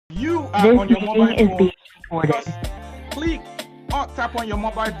You are on your mobile phone. Just click or tap on your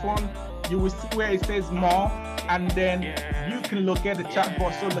mobile phone. You will see where it says more, and then you can locate the chat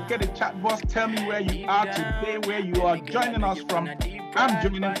box. So locate the chat box. Tell me where you are today, where you are joining us from. I'm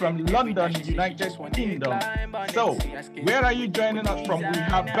joining from London, United Kingdom. So where are you joining us from? We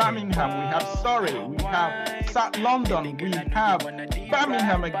have Birmingham, we have Surrey, we have South London, we have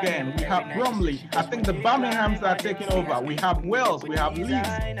Birmingham again, we have Bromley. I think the Birminghams are taking over. We have Wales, we have Leeds,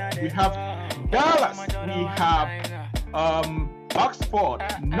 we have Dallas, we have Oxford,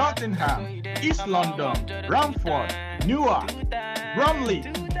 Nottingham, East London, Bramford, Newark, Bromley.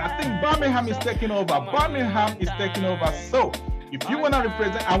 I think Birmingham is taking over. Birmingham is taking over. So if you want to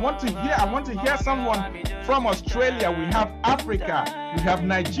represent, I want to hear someone from Australia. We have Africa, we have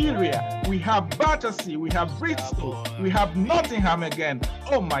Nigeria, we have Battersea, we have Bristol, we have Nottingham again.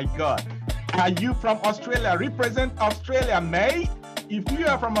 Oh my God. Are you from Australia? Represent Australia, mate. If you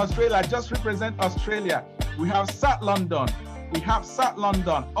are from Australia, just represent Australia. We have South London. We have South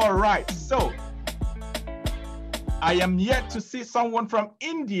London. All right. So I am yet to see someone from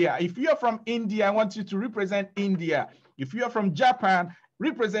India. If you are from India, I want you to represent India. If you are from Japan,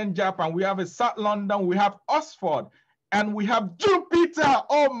 represent Japan. We have a South London, we have Oxford, and we have Jupiter.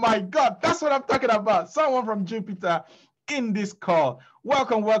 Oh my God, that's what I'm talking about. Someone from Jupiter in this call.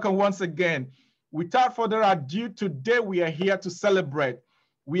 Welcome, welcome once again. Without further ado, today we are here to celebrate.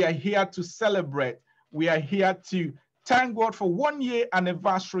 We are here to celebrate. We are here to thank God for 1 year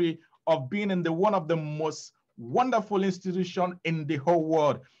anniversary of being in one of the most wonderful institutions in the whole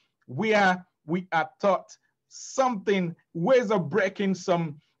world. We are taught something, ways of breaking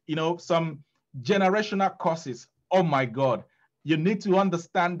some generational curses. Oh my God. You need to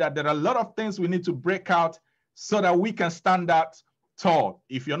understand that there are a lot of things we need to break out so that we can stand out tall.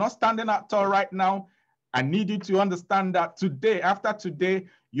 If you're not standing out tall right now, I need you to understand that today, after today,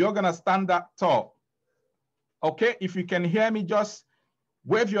 you're going to stand out tall. Okay, if you can hear me, just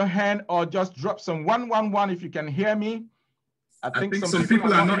wave your hand or just drop some 111 if you can hear me. I think some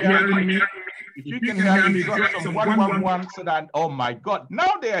people are not hearing me. If you can hear me, drop some 111 so that, oh my God,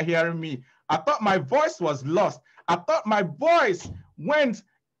 now they are hearing me. I thought my voice was lost. I thought my voice went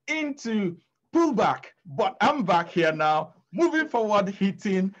into pullback, but I'm back here now, moving forward,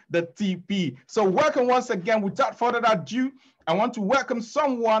 hitting the TP. So welcome once again. Without further ado, I want to welcome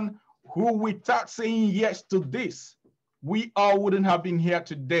someone who, without saying yes to this, we all wouldn't have been here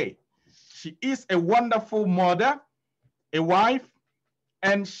today. She is a wonderful mother, a wife,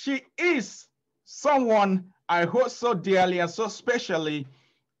 and she is someone I hold so dearly and so specially.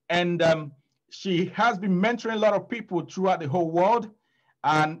 And she has been mentoring a lot of people throughout the whole world.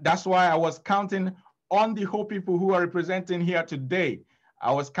 And that's why I was counting on the whole people who are representing here today.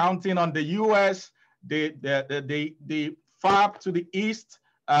 I was counting on the US, the far to the east,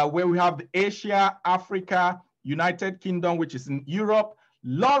 where we have the Asia, Africa, United Kingdom, which is in Europe,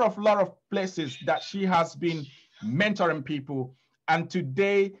 lot of places that she has been mentoring people. And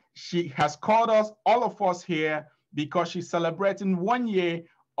today she has called us, all of us here, because she's celebrating 1 year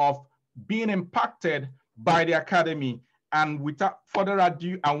of being impacted by the Academy. And without further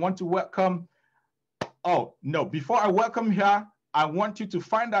ado, I want to welcome, oh no, before I welcome her, I want you to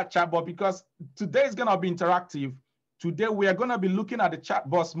find that chat box because today is gonna be interactive. Today, we are going to be looking at the chat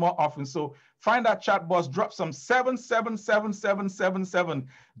box more often. So find that chat box, drop some 7777777.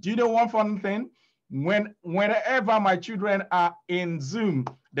 Do you know one fun thing? Whenever my children are in Zoom,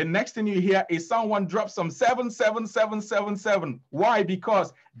 the next thing you hear is someone drop some 77777. Why?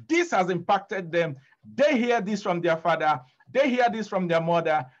 Because this has impacted them. They hear this from their father. They hear this from their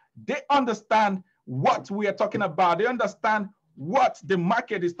mother. They understand what we are talking about. They understand what the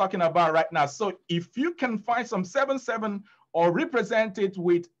market is talking about right now. So if you can find some 77 or represent it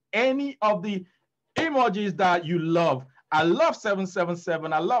with any of the emojis that you love. I love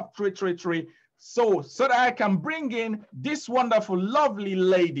 777. I love 333. So that I can bring in this wonderful, lovely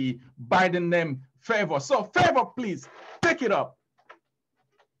lady by the name Favour. So Favour, please take it up.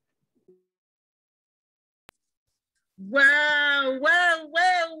 Wow, wow,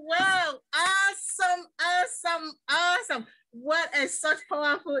 wow, wow. Awesome, awesome, awesome. What a such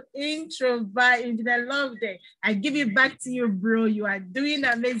powerful intro by Engineer Loveday. I give it back to you, bro. You are doing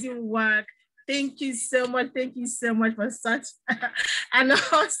amazing work. Thank you so much. Thank you so much for such an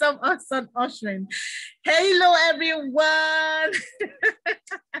awesome ushering. Hello, everyone.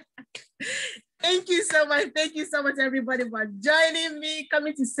 Thank you so much. Thank you so much, everybody, for joining me,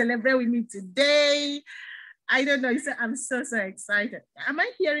 coming to celebrate with me today. I don't know. I'm so excited. Am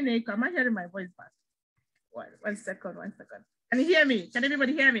I hearing echo? Am I hearing my voice back? One second. Can you hear me? Can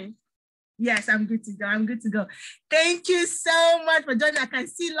everybody hear me? Yes, I'm good to go. I'm good to go. Thank you so much for joining. I can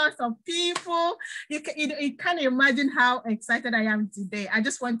see lots of people. You can't imagine how excited I am today. I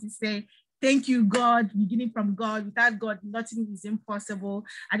just want to say thank you, God, beginning from God. Without God, nothing is impossible.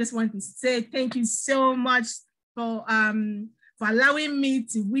 I just want to say thank you so much for allowing me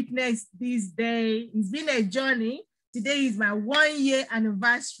to witness this day. It's been a journey. Today is my 1 year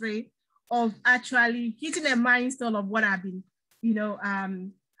anniversary of actually hitting a milestone of what I've been,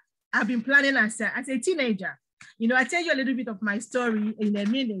 I've been planning as a teenager. I'll tell you a little bit of my story in a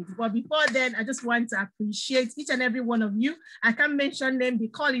minute, but before then, I just want to appreciate each and every one of you. I can't mention them. The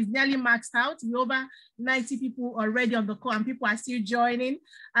call is nearly maxed out. We're over 90 people already on the call, and people are still joining.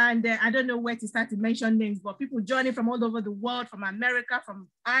 And I don't know where to start to mention names, but people joining from all over the world, from America, from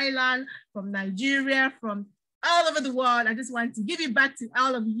Ireland, from Nigeria, from all over the world. I just want to give it back to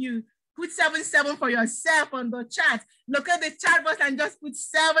all of you. Put 77 for yourself on the chat. Look at the chat box and just put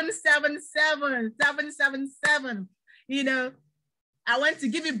 777, 777. I want to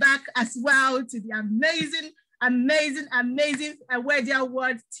give it back as well to the amazing Where Their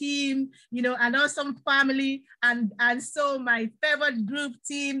Words team, and awesome family, and so my favorite group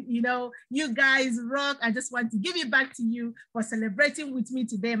team, you guys rock. I just want to give it back to you for celebrating with me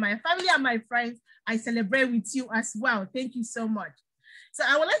today. My family and my friends, I celebrate with you as well. Thank you so much. So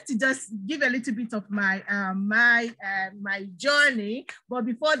I would like to just give a little bit of my my journey, but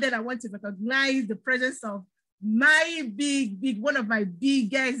before that, I want to recognize the presence of my one of my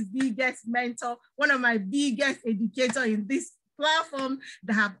biggest mentor, one of my biggest educator in this platform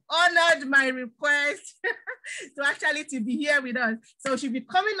that have honored my request to be here with us. So she'll be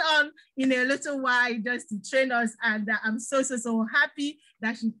coming on in a little while just to train us, and I'm so happy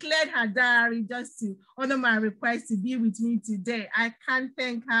that she cleared her diary just to honor my request to be with me today. I can't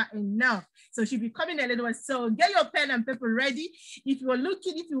thank her enough. So she'll be coming a little while. So get your pen and paper ready. If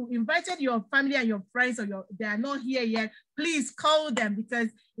you invited your family and your friends, or they are not here yet, please call them,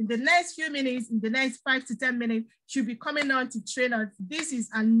 because in the next few minutes, in the next 5 to 10 minutes, she'll be coming on to train us. This is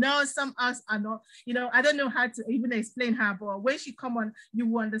an awesome, I don't know how to even explain her, but when she come on, you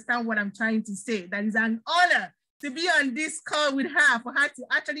will understand what I'm trying to say. That is an honor to be on this call with her, for her to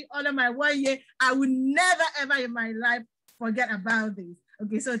actually honor my 1 year. I will never, ever in my life forget about this.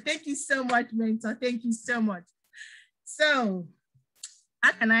 Okay, so thank you so much, mentor. Thank you so much. So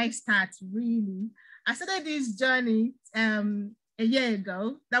how can I start, really? I started this journey a year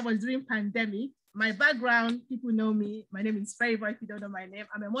ago. That was during pandemic. My background, people know me. My name is Favour, if you don't know my name.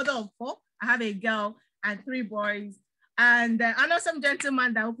 I'm a mother of 4. I have a girl and 3 boys. And I know some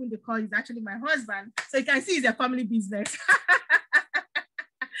gentleman that opened the call is actually my husband. So you can see it's a family business.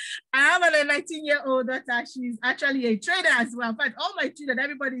 I have a 19-year-old daughter. She's actually a trader as well. In fact, all my children,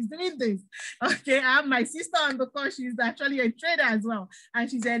 everybody's doing this. Okay, I have my sister on the call. She's actually a trader as well. And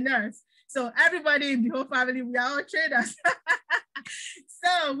she's a nurse. So everybody in the whole family, we are all traders.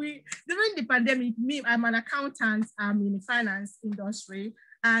 So during the pandemic, I'm an accountant. I'm in the finance industry,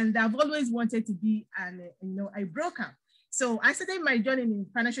 and I've always wanted to be a broker. So I started my journey in the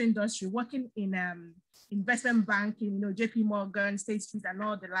financial industry, working in investment banking, JP Morgan, State Street, and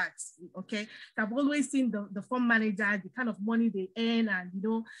all the likes. Okay, so I've always seen the fund managers, the kind of money they earn, and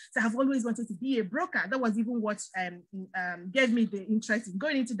so I've always wanted to be a broker. That was even what gave me the interest in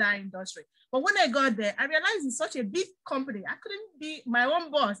going into that industry. But when I got there, I realized it's such a big company. I couldn't be my own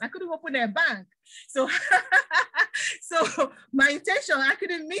boss. I couldn't open a bank. So, so my intention, I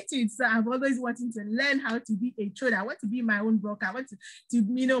couldn't meet it. So I've always wanted to learn how to be a trader. I want to be my own broker. I want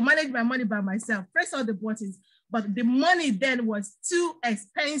to manage my money by myself, press all the buttons. But the money then was too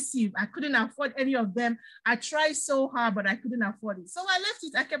expensive. I couldn't afford any of them. I tried so hard, but I couldn't afford it. So I left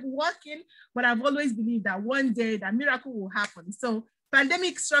it. I kept working, but I've always believed that one day that miracle will happen. So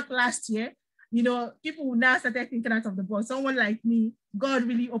pandemic struck last year. People now started thinking out of the box. Someone like me, God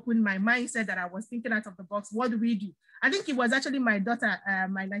really opened my mindset that I was thinking out of the box. What do we do? I think it was actually my daughter,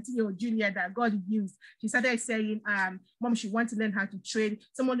 my 19-year-old Julia, that God used. She started saying, Mom, she wants to learn how to trade.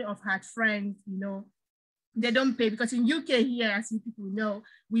 Someone of her friends, they don't pay, because in UK here, as you people know,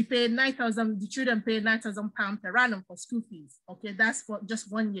 we pay 9,000, the children pay 9,000 pounds per annum for school fees. Okay, that's for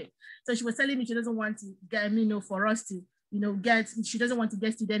just 1 year. So she was telling me she doesn't want to get, for us to, she doesn't want to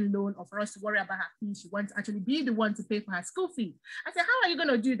get student loan or for us to worry about her fees. She wants to actually be the one to pay for her school fees. I said, how are you going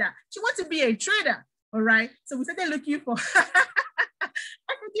to do that? She wants to be a trader. All right. So we started looking for,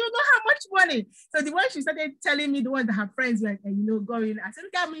 I said, do you know how much money? So the one she started telling me, the one that her friends were, going, I said,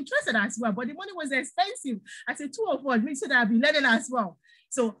 look, I'm interested as well, but the money was expensive. I said, 2 of us, we said I'll be learning as well.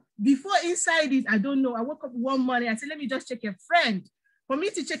 So before inside it, I don't know, I woke up one morning, I said, let me just check a friend For me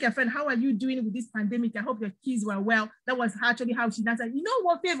to check a friend, how are you doing with this pandemic? I hope your kids were well. That was actually how she answered. You know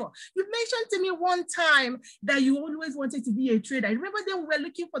what, Favour? You mentioned to me one time that you always wanted to be a trader. I remember then we were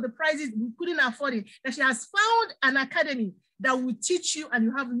looking for the prizes, we couldn't afford it. That she has found an academy that will teach you, and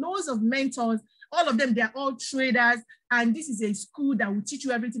you have loads of mentors. All of them, they're all traders. And this is a school that will teach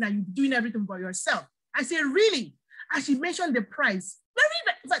you everything, and you're doing everything by yourself. I said, really? And she mentioned the price.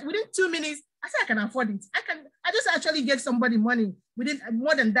 Like within 2 minutes, I said, I can afford it. I just actually gave somebody money within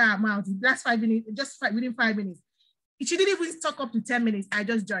more than that amount. In the last 5 minutes, within 5 minutes. She didn't even talk up to 10 minutes. I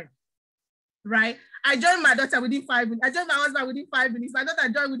just joined, right? I joined my daughter within 5 minutes. I joined my husband within 5 minutes. My daughter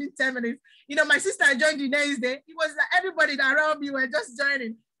joined within 10 minutes. You know, my sister joined the next day. It was like everybody that around me were just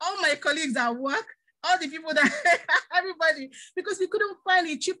joining. All my colleagues at work, all the people that, everybody, because we couldn't find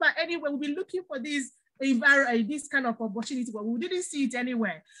it cheaper anywhere. We've been looking for this kind of opportunity, but we didn't see it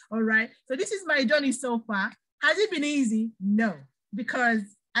anywhere. All right. So this is my journey so far. Has it been easy? No, because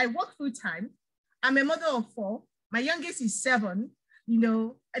I work full time. I'm a mother of 4. My youngest is 7. You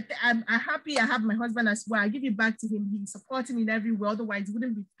know, I'm happy I have my husband as well. I give it back to him. He's supporting me in every way. Otherwise, it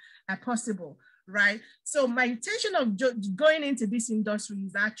wouldn't be possible. Right. So my intention of going into this industry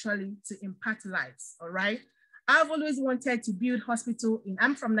is actually to impact lives. All right. I've always wanted to build hospital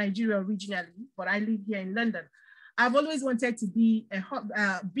I'm from Nigeria originally, but I live here in London. I've always wanted to be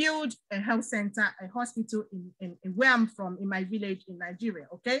build a health center, a hospital in where I'm from, in my village in Nigeria.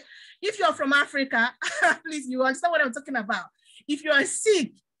 Okay. If you're from Africa, please, you understand what I'm talking about. If you are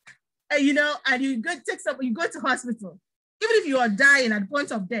sick, you know, and you go to hospital, even if you are dying at the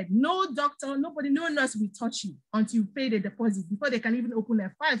point of death, no doctor, nobody, no nurse will touch you until you pay the deposit before they can even open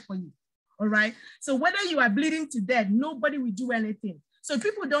a file for you. All right. So whether you are bleeding to death, nobody will do anything. So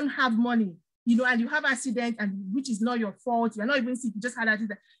people don't have money, you know, and you have accident, and which is not your fault. You're not even sick. You just had an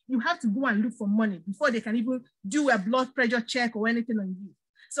accident. You have to go and look for money before they can even do a blood pressure check or anything on you.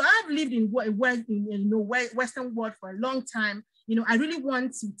 So I've lived in Western world for a long time. You know, I really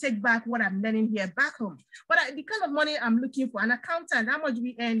want to take back what I'm learning here back home. But the kind of money I'm looking for, an accountant, how much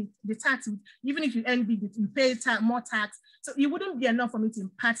we earn, the tax, even if you earn big, you pay more tax. So it wouldn't be enough for me to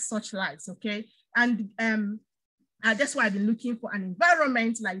impact such lives, okay? And that's why I've been looking for an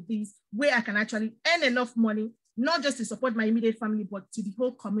environment like this where I can actually earn enough money, not just to support my immediate family, but to the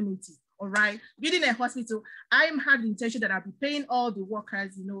whole community, all right? Building a hospital, I have the intention that I'll be paying all the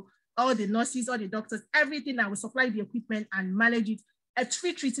workers, you know, all the nurses, all the doctors, everything. I will supply the equipment and manage it, a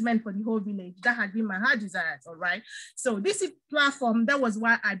free treatment for the whole village. That had been my heart desire, all right? So this is platform, that was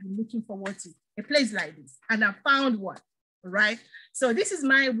why I've been looking forward to a place like this. And I found one, all right? So this is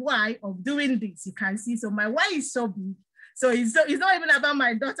my why of doing this, you can see. So my why is so big. So it's not even about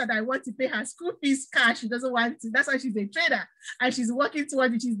my daughter that I want to pay her school fees cash. She doesn't want to. That's why she's a trader, and she's working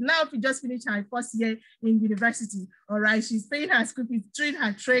towards it. She's now just finished her first year in university. All right, she's paying her school fees through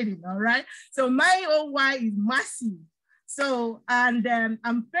her trading. All right, so my own why is massive. So, and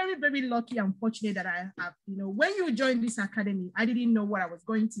I'm very, very lucky and fortunate that I have, you know, when you join this academy, I didn't know what I was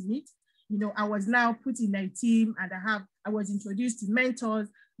going to meet. You know, I was now put in a team, and I was introduced to mentors.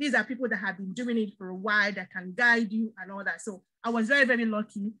 These are people that have been doing it for a while that can guide you and all that. So I was very, very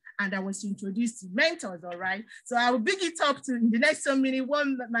lucky, and I was introduced to mentors, all right? So I will big it up to in the next 1 minute,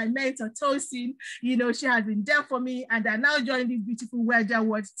 my mentor, Tosin, you know, she has been there for me, and I now joined this beautiful Wedger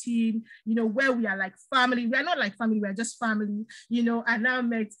World team, you know, where we are like family. We are not like family, we are just family, you know. I now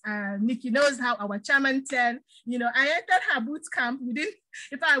met Nikki knows how, our chairman 10, you know, I entered her boot camp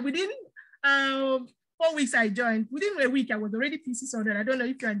within 4 weeks I joined. Within a week, I was already P600. I don't know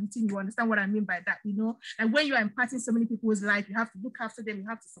if you're in the team, you understand what I mean by that, you know? And when you are impacting so many people's life, you have to look after them, you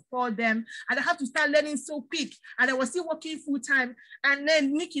have to support them. And I have to start learning so quick. And I was still working full time. And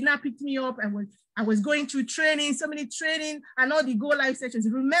then Nikki now picked me up, and I was going through training, so many training and all the Go Live sessions.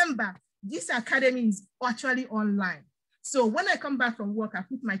 Remember, this academy is actually online. So when I come back from work, I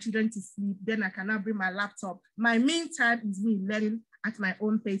put my children to sleep, then I can now bring my laptop. My meantime is me learning at my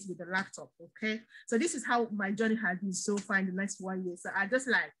own pace with the laptop, okay? So this is how my journey has been so far in the next 1 year. So I just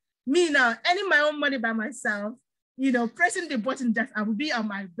like, me now, earning my own money by myself, you know, pressing the button, just I will be on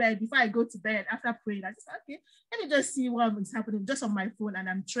my bed before I go to bed after praying. I just, okay, let me just see what is happening just on my phone, and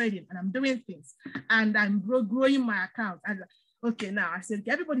I'm trading and I'm doing things and I'm growing my account. And okay, now I said, okay,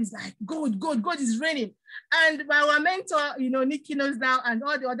 everybody's like, gold is raining. And our mentor, you know, Nikki knows now, and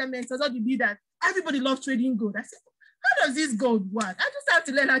all the other mentors, all the leaders, everybody loves trading gold. I said, how does this gold work? I just have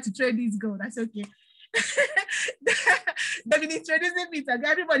to learn how to trade this gold. I said, okay. They've been introducing me, and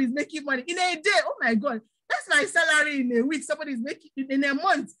everybody's making money in a day. Oh my God, that's my salary in a week. Somebody's making in a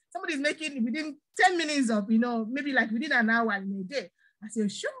month. Somebody's making within 10 minutes of, you know, maybe like within an hour in a day. I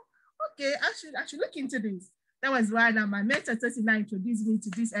said, sure, okay, I should look into this. That was why now my mentor Tosin introduced me to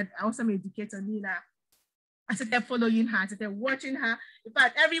this awesome educator, Nina. I started following her, I started watching her. In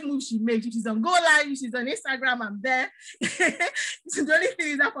fact, every move she makes, if she's on Go Live, if she's on Instagram, I'm there. So the only thing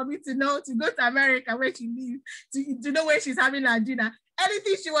is that for me to know, to go to America where she lives, to know where she's having her dinner.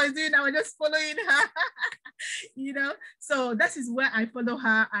 Anything she was doing, I was just following her, you know. So that is where I follow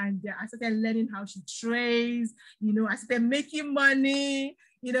her, and I started learning how she trades, you know. I started making money,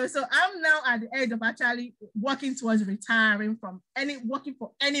 you know. So I'm now at the edge of actually working towards retiring from working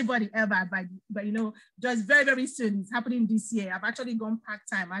for anybody ever, but you know, just very, very soon. It's happening this year. I've actually gone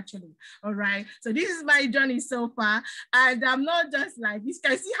part-time actually. All right. So this is my journey so far, and I'm not just like, you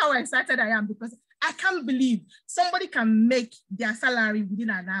can see how excited I am, because I can't believe somebody can make their salary within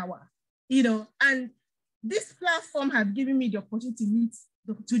an hour, you know, and this platform has given me the opportunity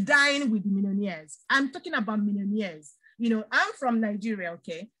to dine with the millionaires. I'm talking about millionaires. You know, I'm from Nigeria,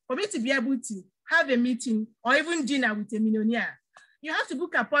 okay? For me to be able to have a meeting or even dinner with a millionaire, you have to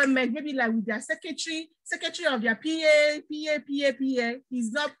book an appointment, maybe like with their secretary of their PA.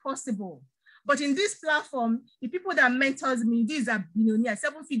 It's not possible. But in this platform, the people that mentors me, these are millionaires,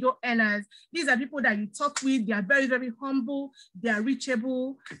 7-figure earners. These are people that you talk with. They are very, very humble. They are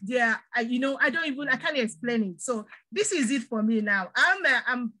reachable. They are, you know, I can't explain it. So this is it for me now.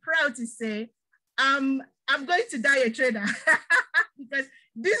 I'm proud to say I'm going to die a trader because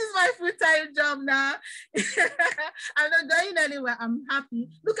this is my full-time job now. I'm not going anywhere. I'm happy.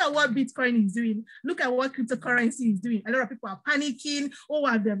 Look at what Bitcoin is doing. Look at what cryptocurrency is doing. A lot of people are panicking.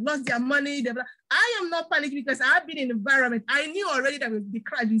 Oh, they've lost their money. I am not panicking because I've been in the environment. I knew already that the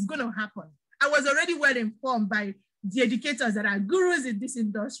crash is going to happen. I was already well informed by the educators that are gurus in this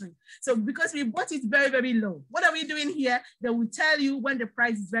industry. So because we bought it very, very low. What are we doing here? They will tell you when the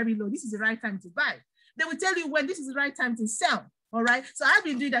price is very low. This is the right time to buy. They will tell you when this is the right time to sell. All right. So I've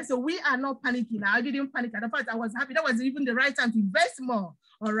been doing that. So we are not panicking. I didn't panic. In fact, I was happy. That was even the right time to invest more.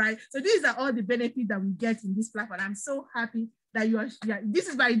 All right. So these are all the benefits that we get in this platform. I'm so happy that you are here. This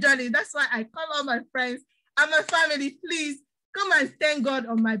is my journey. That's why I call all my friends and my family. Please come and thank God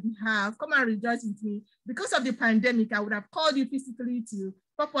on my behalf. Come and rejoice with me. Because of the pandemic, I would have called you physically to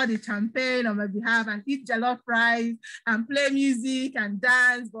pop out the champagne on my behalf and eat jollof rice and play music and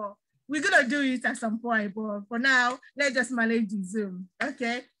dance. But we're going to do it at some point, but for now, let's just manage the Zoom,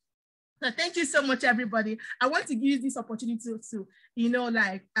 okay? So thank you so much, everybody. I want to give this opportunity to you know,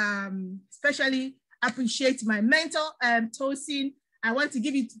 like, especially appreciate my mentor, Tosin. I want to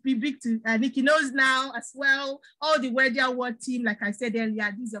give it big to Nikki knows now as well. All the Wedia World team, like I said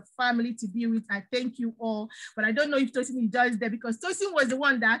earlier, this is a family to be with. I thank you all, but I don't know if Tosin is just there because Tosin was the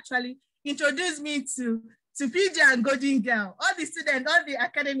one that actually introduced me to PJ and Golden Girl, all the students, all the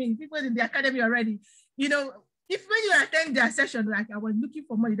academy, people in the academy already, you know, if when you attend their session, like I was looking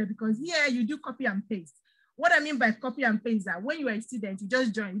for money there because here you do copy and paste. What I mean by copy and paste is that when you are a student, you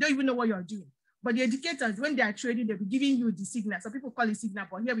just join, you don't even know what you're doing. But the educators, when they are trading, they'll be giving you the signal. Some people call it signal,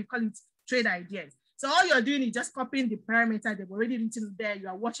 but here we call it trade ideas. So all you're doing is just copying the parameter they've already written there. You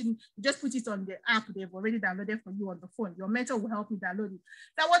are watching, you just put it on the app they've already downloaded for you on the phone. Your mentor will help you download it.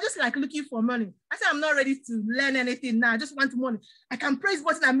 So I was just like looking for money. I said, I'm not ready to learn anything now. I just want money. I can press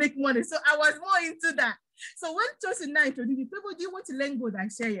button and make money. So I was more into that. So when Tosin now introduced me, people, do you want to learn gold? I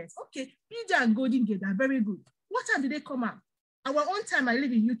say yes. Okay, PJ and Golden Gate are very good. What time did they come out? Our own time, I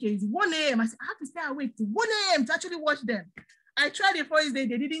live in UK, is 1 a.m. I said, I have to stay awake till 1 a.m. to actually watch them. I tried the first day,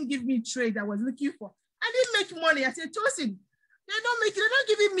 they didn't give me trade I was looking for. I didn't make money. I said, Tosin, they're not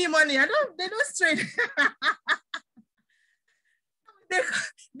giving me money. They don't trade.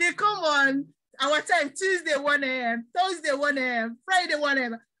 they come on our time, Tuesday 1 a.m., Thursday 1 a.m., Friday 1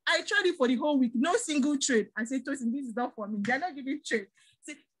 a.m. I tried it for the whole week, no single trade. I said, Tosin, this is not for me. They're not giving trade.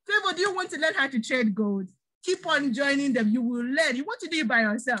 I said, Favour, do you want to learn how to trade gold? Keep on joining them. You will learn. You want to do it by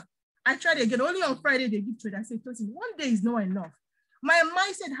yourself. I tried again. Only on Friday they give trade. I said, Tosin, 1 day is not enough. My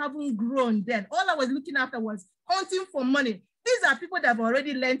mindset haven't grown then. All I was looking after was hunting for money. These are people that have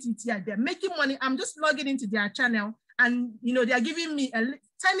already learned it here. They're making money. I'm just logging into their channel and, you know, they're giving me a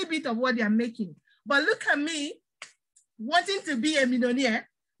tiny bit of what they're making. But look at me wanting to be a millionaire.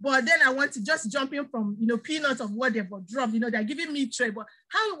 But then I want to just jump in from, you know, peanuts of what they've dropped. You know, they're giving me trade. But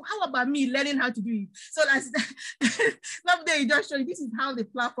how about me learning how to do it? So that's Loveday just showing this is how the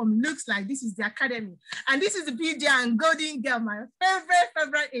platform looks like. This is the academy. And this is the PJ and Golden Girl, my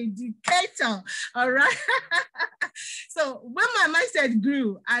favorite educator. All right. So when my mindset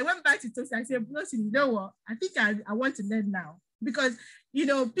grew, I went back to Tosin. I said, Tosin, you know what? I think I want to learn now. Because, you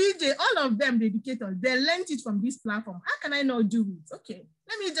know, PJ, all of them, the educators, they learned it from this platform. How can I not do it? Okay,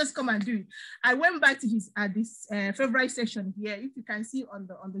 let me just come and do it. I went back to his this favorite section here. If you can see on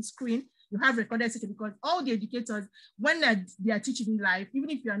the screen, You have recorded session because all the educators, when they are teaching live, even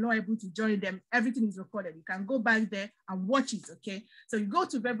if you are not able to join them, everything is recorded. You can go back there and watch it, okay? So you go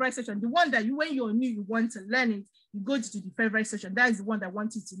to favorite session, the one that when you're new, you want to learn it, you go to the favorite session. That is the one that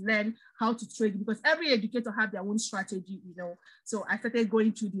wants you to learn how to trade, because every educator have their own strategy, you know. So I started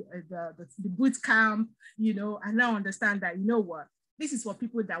going to the boot camp, you know, and now understand that, you know what, this is for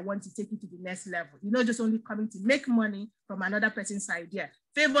people that want to take it to the next level. You're not just only coming to make money from another person's idea.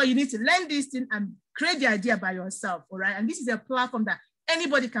 Favour, you need to learn this thing and create the idea by yourself, all right? And this is a platform that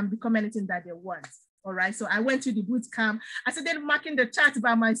anybody can become anything that they want, all right? So I went to the boot camp. I started marking the chart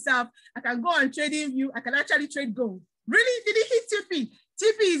by myself. I can go on TradingView. I can actually trade gold. Really? Did it hit TP?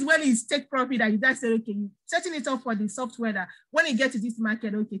 TP is when it's take profit and you just say, okay, you setting it up for the software that when you get to this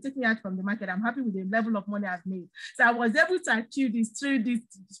market, okay, take me out from the market. I'm happy with the level of money I've made. So I was able to achieve this through this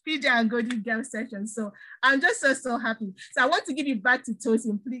PJ and Golden Girl session. So I'm just so happy. So I want to give you back to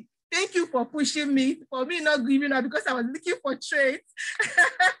Tosin, please. Thank you for pushing me, for me not giving up because I was looking for trades.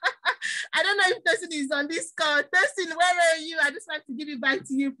 I don't know if Tosin is on this call. Tosin, where are you? I just want to give it back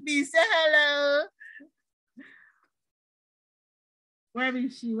to you, please. Say hello. Where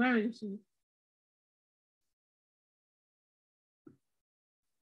is she? Where is she?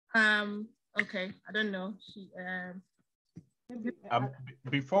 Okay, I don't know. She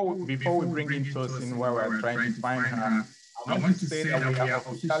before we bring in Tosin, while we're trying to find her, I want to say that we are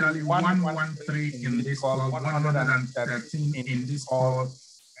officially 113 in this call, 113 in this call.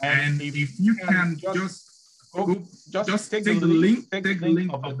 And if you can just take the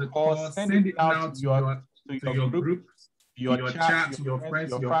link of the call, send it out to your group, your chat, your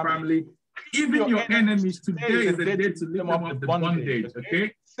friends, your family, even your enemies. Today is the day to lift them up the bondage,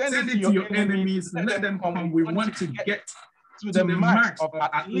 okay? Send it to your enemies, let them come. We want to get to the max of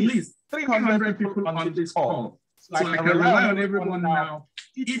at least 300 people on this call. So I can rely on everyone now.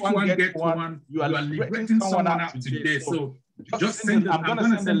 Each one gets one. You are liberating someone out today. So just send it. I'm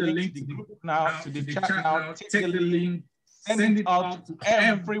going to send the link to the group now, to the chat now. Take the link, send it out to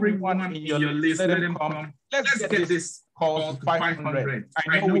everyone in your list. Let them come. Let's get this call to 500.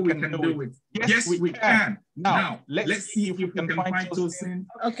 I know we can do it. Yes, we can. Now, let's see if we can find Tosin.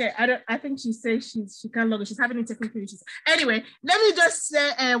 Okay, I think she says she can't log in. She's having technical issues. Anyway, let me just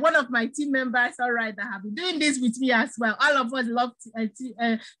say one of my team members, all right, that have been doing this with me as well. All of us love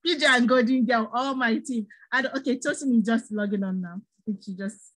PJ and Golden Girl, all my team. Okay, Tosin is just logging on now. I think she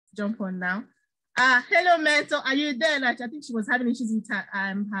just jumped on now. Hello, Mentor. Are you there? I think she was having issues with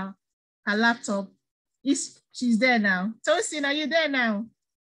her laptop. She's there now. Tosin, are you there now?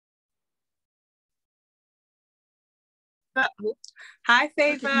 Hi,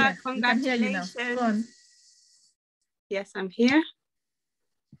 Favour. Okay, yeah, congratulations. Go on. Yes, I'm here.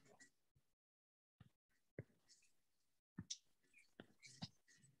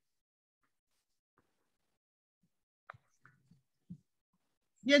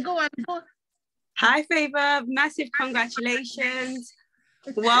 Yeah, go on. Hi, Favour. Massive congratulations.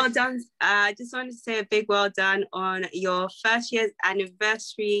 Well done. I just wanted to say a big well done on your first year's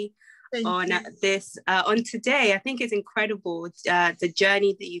anniversary. On today. I think it's incredible, the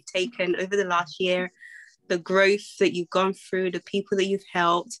journey that you've taken over the last year, the growth that you've gone through, the people that you've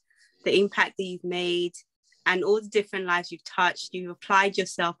helped, the impact that you've made, and all the different lives you've touched. You've applied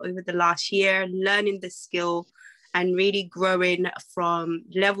yourself over the last year, learning the skill and really growing from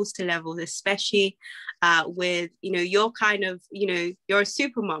levels to levels, especially with, you're kind of, you're a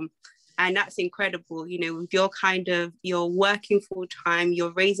super mom. And that's incredible, with you're working full time,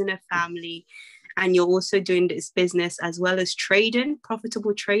 you're raising a family, and you're also doing this business as well as trading,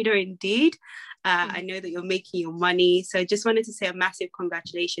 profitable trader indeed. I know that you're making your money. So I just wanted to say a massive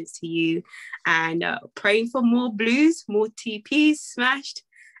congratulations to you, and praying for more blues, more TPs smashed,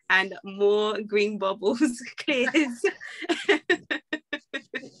 and more green bubbles clears.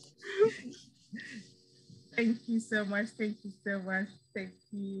 Thank you so much. Thank you so much. Thank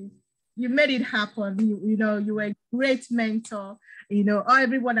you. You made it happen. You were a great mentor.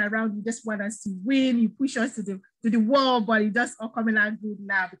 Everyone around you just want us to win. You push us to the wall, but it's just all coming out good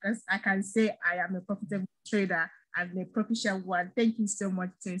now because I can say I am a profitable trader and a proficient one. Thank you so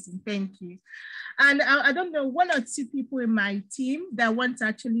much, Tosin. Thank you. And I don't know, one or two people in my team that want to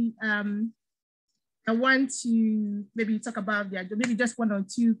actually, I want to maybe talk about their, maybe just one or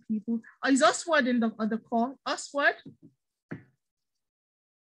two people. Is Oswald on the call? Oswald?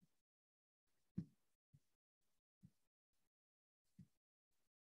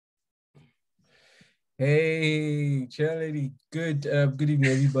 Hey, Chair Lady. Good evening,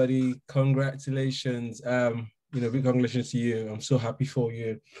 everybody. Congratulations. big congratulations to you. I'm so happy for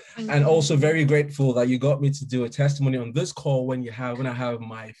you. And also very grateful that you got me to do a testimony on this call when I have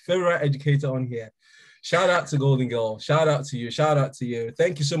my favorite educator on here. Shout out to Golden Girl. Shout out to you. Shout out to you.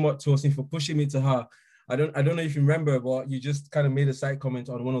 Thank you so much, Tosin, for pushing me to her. I don't know if you remember, but you just kind of made a side comment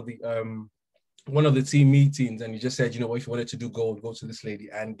on one of the team meetings, and you just said, if you wanted to do gold, go to this lady.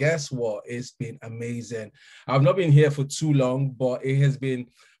 And guess what? It's been amazing. I've not been here for too long, but it has been,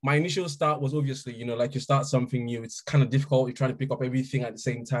 my initial start was obviously, like you start something new, it's kind of difficult. You're trying to pick up everything at the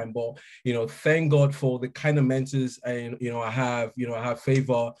same time. But, thank God for the kind of mentors and, I have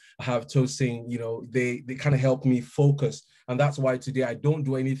Favour, I have Tosin, they kind of help me focus. And that's why today I don't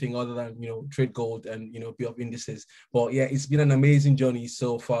do anything other than, trade gold and, be up indices. But yeah, it's been an amazing journey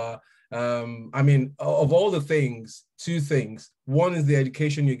so far. I mean, of all the things, two things. One is the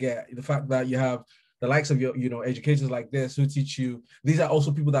education you get, the fact that you have the likes of your, educators like this who teach you. These are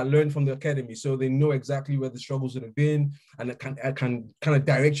also people that learn from the academy, so they know exactly where the struggles would have been, and it can kind of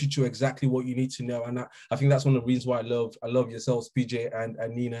direct you to exactly what you need to know. And I think that's one of the reasons why I love yourselves, PJ and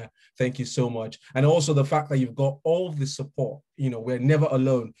Nina. Thank you so much. And also the fact that you've got all the support. We're never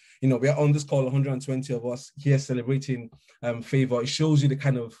alone. We're on this call, 120 of us here celebrating Favour. It shows you the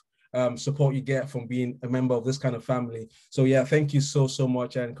kind of support you get from being a member of this kind of family. So yeah, thank you so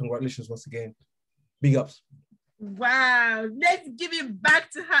much, and congratulations once again. Big ups. Wow, let's give it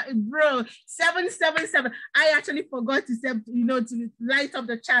back to her, bro. 777. I actually forgot to say, to light up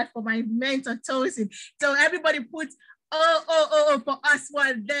the chat for my mentor Tosin. So everybody put for us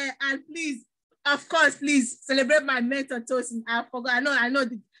one there, and please, of course, please celebrate my mentor Tosin. I forgot. I know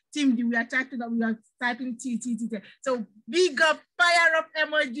the team, we are typing T. So big up, fire up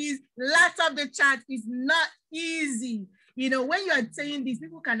emojis, light up the chat. Is not easy. When you are saying this,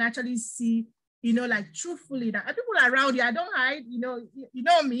 people can actually see, like truthfully, that people around you, I don't hide, you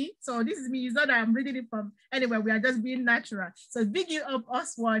know me. So this is me. It's not that I'm reading it from anywhere. We are just being natural. So big you up,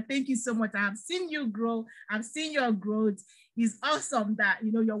 Oswald. Thank you so much. I have seen you grow. I've seen your growth. It's awesome that,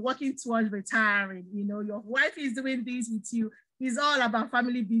 you're working towards retiring. Your wife is doing this with you. It's all about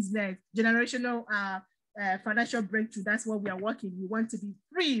family business, generational financial breakthrough. That's what we are working. We want to be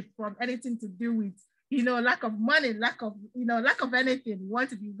free from anything to do with, lack of money, lack of anything. We want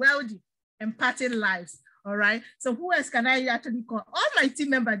to be wealthy, impacting lives. All right. So who else can I actually call? All my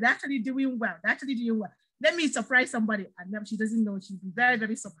team members, they're actually doing well. Let me surprise somebody. And she doesn't know. She'll be very,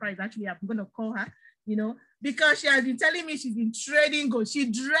 very surprised. Actually, I'm going to call her, because she has been telling me she's been trading gold.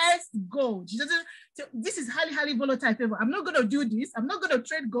 She dressed gold. She doesn't. So this is highly volatile Favor. I'm not going to do this. I'm not going to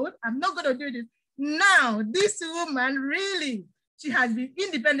trade gold. I'm not going to do this. Now, this woman really, she has been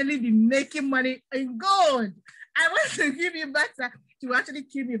independently making money in gold. I want to give you back that. She actually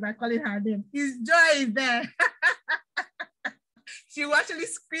killed me by calling her name. His joy is there. She will actually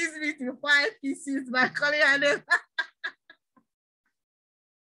squeeze me to 5 pieces by calling her name.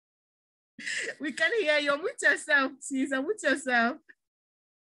 We can hear you. Mute yourself, please. Mute yourself.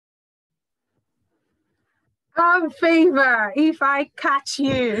 Favour, if I catch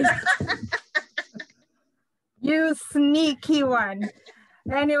you. You sneaky one.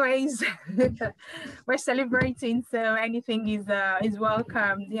 Anyways, we're celebrating, so anything is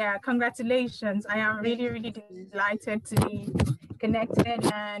welcome. Yeah, congratulations. I am really, really delighted to be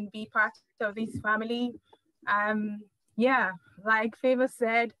connected and be part of this family. Yeah, like Favour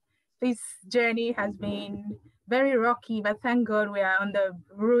said, this journey has been very rocky, but thank God we are on the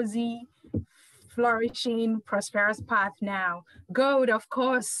rosy, flourishing, prosperous path now. Gold, of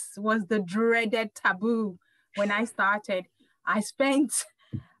course, was the dreaded taboo when I started. I spent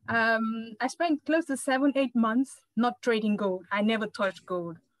close to 7-8 months not trading gold. I never touched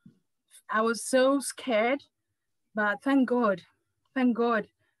gold. I was so scared, but thank God,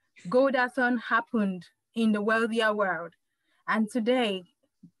 Goldathon happened in the wealthier world. And today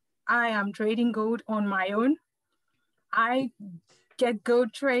I am trading gold on my own. I get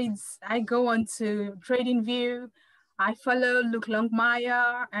gold trades. I go on to TradingView. I follow Luke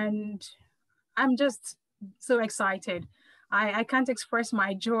Longmire, and I'm just so excited. I can't express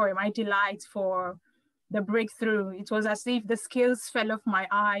my joy, my delight for the breakthrough. It was as if the scales fell off my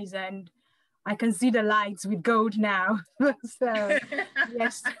eyes and I can see the lights with gold now. So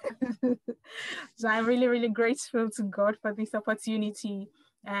yes, so I'm really, really grateful to God for this opportunity.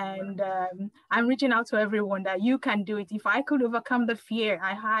 And I'm reaching out to everyone that you can do it. If I could overcome the fear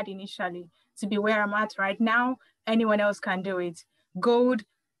I had initially to be where I'm at right now, anyone else can do it. Gold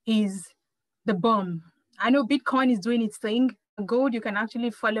is the bomb. I know Bitcoin is doing its thing. Gold you can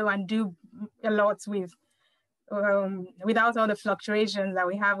actually follow and do a lot with. without all the fluctuations that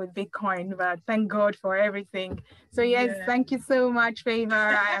we have with Bitcoin, but thank God for everything. So yes, thank you so much, Favour.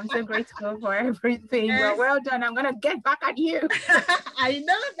 I am so grateful for everything. Yes. Well done. I'm gonna get back at you. I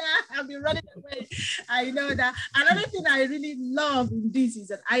know that. I'll be running away. I know that. Another thing I really love in this is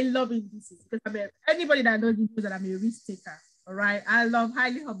that I love indices because anybody that knows me knows that I'm a risk taker. All right. I love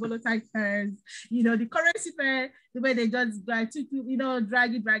highly volatile pairs. You know, the currency pair, the way they just drag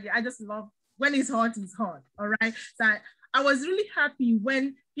it. I just love when it's hot, it's hot. All right. So I was really happy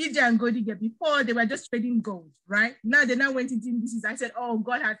when PJ and Godiga, before they were just trading gold, right? Now they went into indices. I said, oh,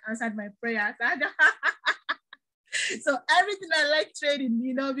 God has answered my prayers. So everything I like trading,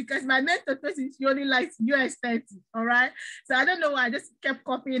 you know, because my mentor she only likes US 30, all right? So I don't know why, I just kept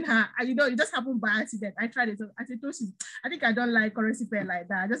copying her. And you know, it just happened by accident. I tried it. So I said, Toshi, I think I don't like currency pair like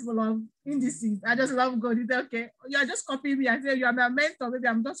that. I just love indices. I just love gold. He said, okay, you're just copying me. I said, you are my mentor. Maybe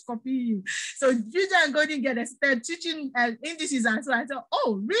I'm just copying you. So Juja and Golden get started teaching indices. And so I thought,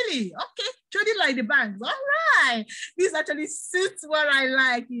 oh, really? Okay, trading like the banks. All right. This actually suits what I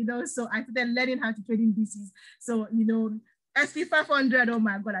like, you know. So I started learning how to trade indices. So, you know, SP 500, oh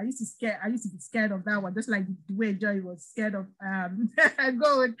my God, I used to be scared of that one, just like the way Joy was scared of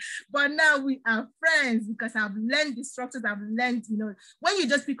gold. But now we are friends because I've learned the structures, I've learned, you know, when you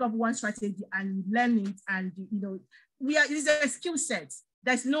just pick up one strategy and you learn it and, you know, it's a skill set.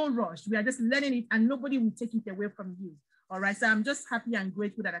 There's no rush. We are just learning it and nobody will take it away from you. All right, so I'm just happy and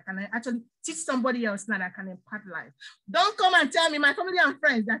grateful that I can actually teach somebody else now that I can impart life. Don't come and tell me, my family and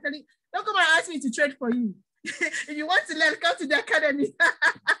friends, don't come and ask me to trade for you. If you want to learn, come to the academy.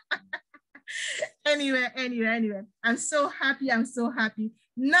 Anyway, I'm so happy.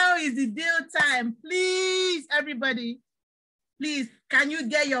 Now is the deal time. Please, everybody, please, can you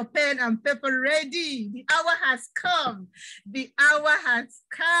get your pen and paper ready? The hour has come.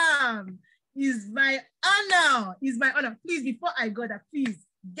 It's my honor. Please, before I go there, please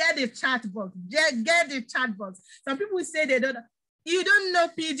get the chat box. Get the chat box. Some people say they don't. You don't know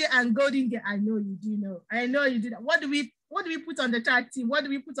PJ and Golden Girl. I know you do know. I know you do. What do we put on the chat team? What do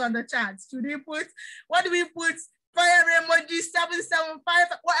we put on the chat? What do we put? Fire emoji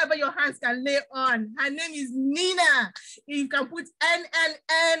 775, whatever your hands can lay on. Her name is Nina. You can put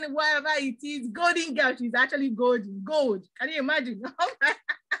NNN, whatever it is. Golden Girl. She's actually golden. Gold. Can you imagine?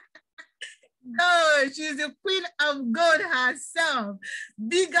 No, she's the queen of gold herself.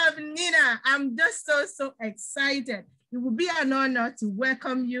 Big up, Nina. I'm just so excited. It will be an honor to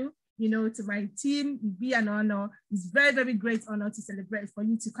welcome you, you know, to my team. It will be an honor. It's very, very great honor to celebrate, for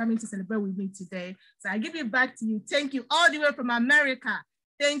you to come in to celebrate with me today. So I give it back to you. Thank you all the way from America.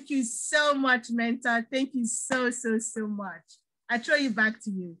 Thank you so much, mentor. Thank you so much. I throw you back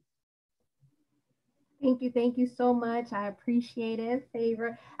to you. Thank you so much. I appreciate it,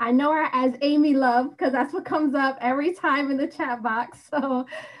 Favour. I know her as Amy Love because that's what comes up every time in the chat box. So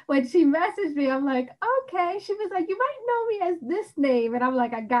when she messaged me, I'm like, okay. She was like, you might know me as this name. And I'm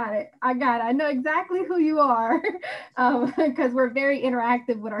like, I got it. I know exactly who you are because we're very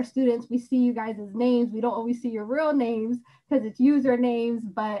interactive with our students. We see you guys' names. We don't always see your real names because it's usernames,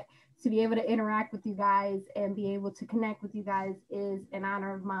 but to be able to interact with you guys and be able to connect with you guys is an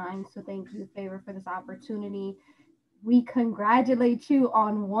honor of mine. So thank you, Favour, for this opportunity. We congratulate you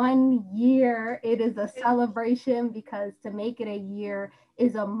on 1 year. It is a celebration because to make it a year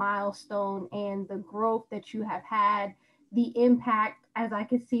is a milestone, and the growth that you have had, the impact, as I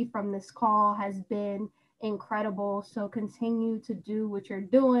can see from this call, has been incredible. So continue to do what you're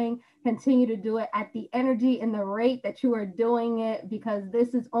doing, continue to do it at the energy and the rate that you are doing it, because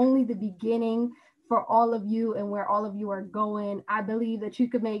this is only the beginning for all of you and where all of you are going. I believe that you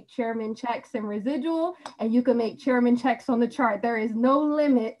could make chairman checks and residual, and you can make chairman checks on the chart. There is no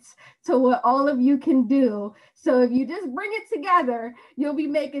limits to what all of you can do. So if you just bring it together, you'll be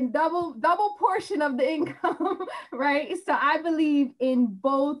making double portion of the income, right? So I believe in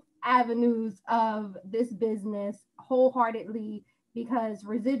both avenues of this business wholeheartedly, because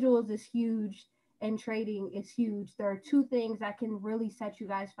residuals is huge and trading is huge. There are two things that can really set you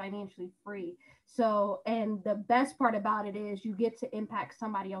guys financially free. So, and the best part about it is you get to impact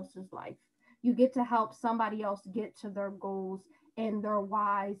somebody else's life. You get to help somebody else get to their goals and their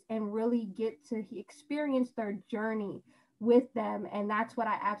whys and really get to experience their journey with them. And that's what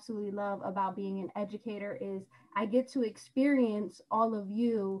I absolutely love about being an educator, is I get to experience all of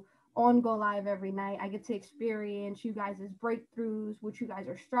you on Go Live every night. I get to experience you guys' breakthroughs, what you guys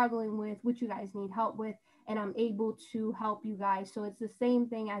are struggling with, what you guys need help with. and I'm able to help you guys. So it's the same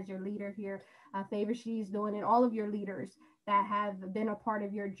thing as your leader here, Favour, she's doing, and all of your leaders that have been a part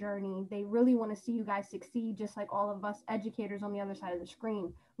of your journey. They really want to see you guys succeed, just like all of us educators on the other side of the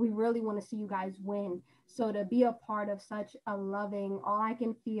screen. We really want to see you guys win. So to be a part of such a loving, all I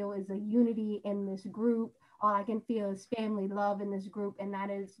can feel is a unity in this group. All I can feel is family love in this group, and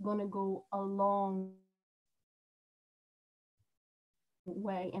that is going to go a long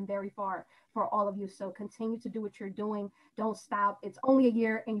way and very far for all of you. So continue to do what you're doing. Don't stop. It's only a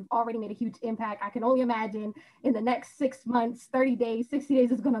year and you've already made a huge impact. I can only imagine in the next 6 months, 30 days, 60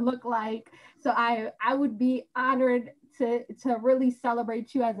 days is going to look like. So I would be honored to really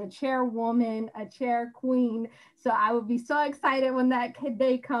celebrate you as a chairwoman, a chair queen. So I would be so excited when that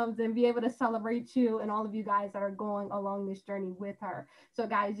day comes and be able to celebrate you and all of you guys that are going along this journey with her. So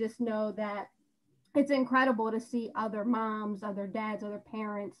guys, just know that it's incredible to see other moms, other dads, other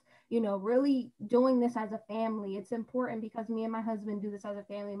parents, you know, really doing this as a family. It's important because me and my husband do this as a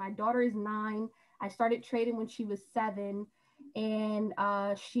family. My daughter is 9. I started trading when she was 7, and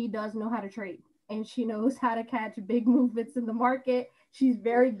she does know how to trade, and she knows how to catch big movements in the market. She's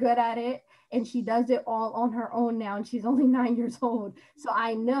very good at it, and she does it all on her own now, and she's only 9 years old. So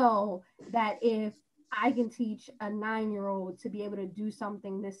I know that if I can teach a 9-year-old to be able to do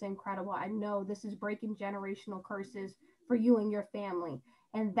something this incredible, I know this is breaking generational curses for you and your family.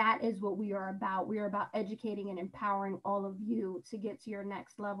 And that is what we are about. We are about educating and empowering all of you to get to your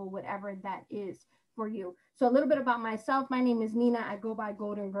next level, whatever that is for you. So a little bit about myself. My name is Nina. I go by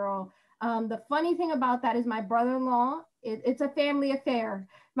Golden Girl. The funny thing about that is my brother-in-law, it's a family affair.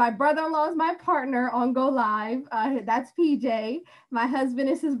 My brother-in-law is my partner on Go Live. That's PJ. My husband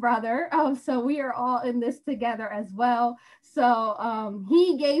is his brother. So we are all in this together as well. So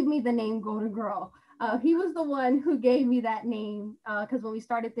he gave me the name Golden Girl. He was the one who gave me that name because when we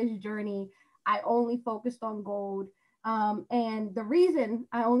started this journey, I only focused on gold. And the reason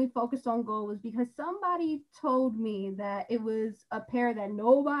I only focused on gold was because somebody told me that it was a pair that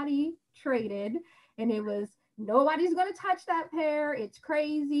nobody traded, and it was nobody's going to touch that pair. It's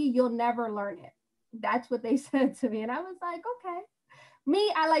crazy. You'll never learn it. That's what they said to me. And I was like, okay.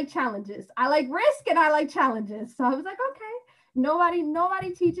 Me, I like challenges. I like risk and I like challenges. So I was like, okay,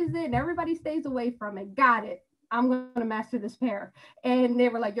 nobody teaches it and everybody stays away from it. Got it. I'm going to master this pair. And they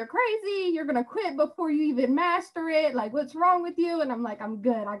were like, you're crazy. You're going to quit before you even master it. Like, what's wrong with you? And I'm like, I'm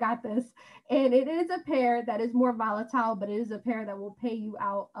good. I got this. And it is a pair that is more volatile, but it is a pair that will pay you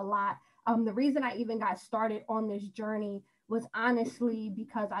out a lot. The reason I even got started on this journey was honestly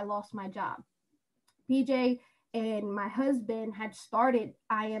because I lost my job. PJ and my husband had started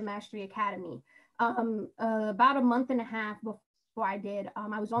Anyim Mastery Academy about a month and a half before I did.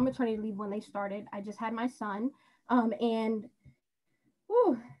 I was on maternity leave when they started. I just had my son, and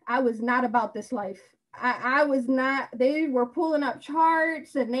I was not about this life. I was not. They were pulling up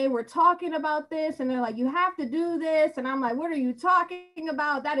charts and they were talking about this, and they're like, you have to do this. And I'm like, what are you talking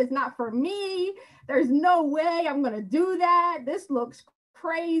about? That is not for me. There's no way I'm going to do that. This looks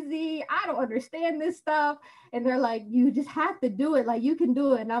crazy. I don't understand this stuff. And they're like, you just have to do it. Like, you can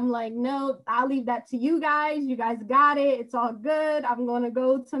do it. And I'm like, no, I'll leave that to you guys. You guys got it. It's all good. I'm going to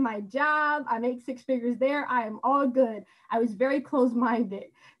go to my job. I make 6 figures there. I am all good. I was very close-minded.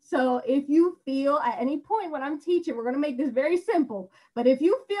 So if you feel at any point when I'm teaching, we're going to make this very simple, but if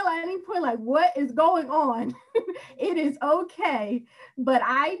you feel at any point like what is going on, it is okay. But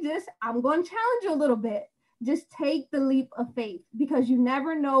I'm going to challenge you a little bit. Just take the leap of faith because you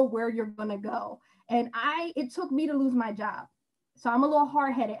never know where you're going to go. And it took me to lose my job. So I'm a little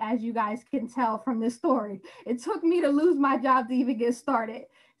hard-headed, as you guys can tell from this story. It took me to lose my job to even get started.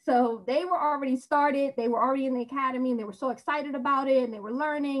 So they were already started. They were already in the academy and they were so excited about it and they were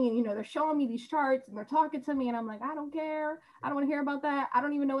learning and, they're showing me these charts and they're talking to me and I'm like, I don't care. I don't want to hear about that. I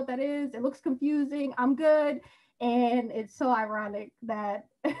don't even know what that is. It looks confusing. I'm good. And it's so ironic that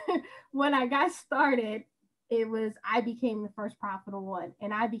when I got started, I became the first profitable one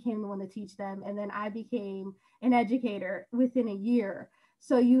and I became the one to teach them. And then I became an educator within a year.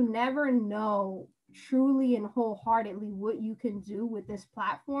 So you never know truly and wholeheartedly what you can do with this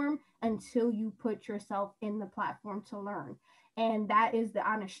platform until you put yourself in the platform to learn. And that is the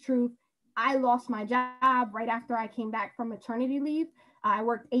honest truth. I lost my job right after I came back from maternity leave. I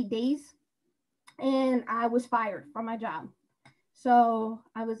worked 8 days and I was fired from my job. So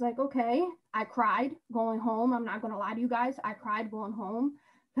I was like, okay, I cried going home. I'm not going to lie to you guys. I cried going home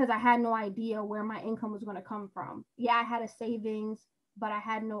because I had no idea where my income was going to come from. Yeah, I had a savings, but I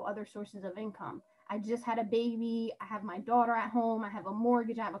had no other sources of income. I just had a baby. I have my daughter at home. I have a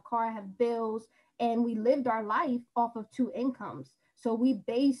mortgage. I have a car. I have bills. And we lived our life off of 2 incomes. So we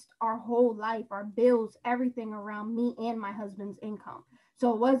based our whole life, our bills, everything around me and my husband's income.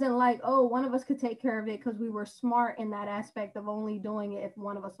 So it wasn't like, oh, one of us could take care of it because we were smart in that aspect of only doing it if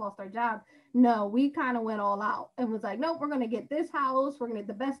one of us lost our job. No, we kind of went all out and was like, nope, we're going to get this house. We're going to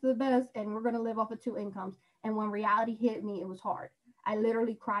get the best of the best. And we're going to live off of 2 incomes. And when reality hit me, it was hard. I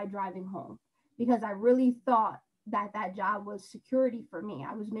literally cried driving home because I really thought that that job was security for me.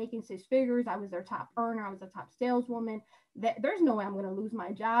 I was making 6 figures. I was their top earner. I was a top saleswoman. There's no way I'm going to lose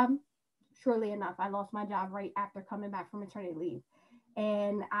my job. Surely enough, I lost my job right after coming back from maternity leave.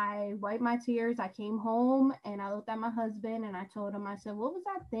 And I wiped my tears. I came home and I looked at my husband and I told him, I said, what was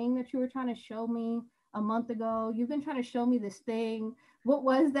that thing that you were trying to show me a month ago? You've been trying to show me this thing. What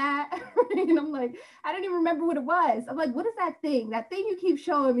was that? And I'm like, I didn't even remember what it was. I'm like, what is that thing? That thing you keep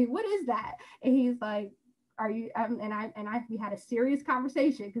showing me, what is that? And he's like, are you, we had a serious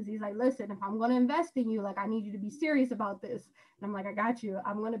conversation because he's like, listen, if I'm going to invest in you, like, I need you to be serious about this. And I'm like, I got you.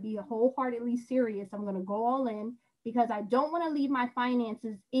 I'm going to be wholeheartedly serious. I'm going to go all in because I don't want to leave my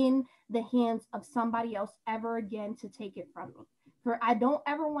finances in the hands of somebody else ever again to take it from me. For I don't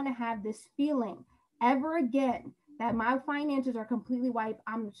ever want to have this feeling ever again that my finances are completely wiped.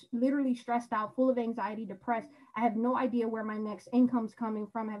 I'm literally stressed out, full of anxiety, depressed. I have no idea where my next income's coming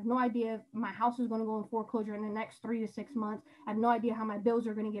from. I have no idea if my house is going to go in foreclosure in the next 3 to 6 months. I have no idea how my bills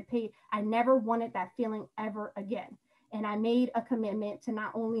are going to get paid. I never wanted that feeling ever again. And I made a commitment to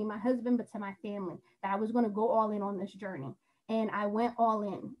not only my husband, but to my family, that I was going to go all in on this journey. And I went all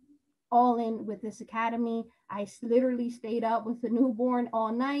in with this academy. I literally stayed up with the newborn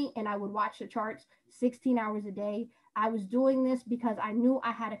all night and I would watch the charts 16 hours a day. I was doing this because I knew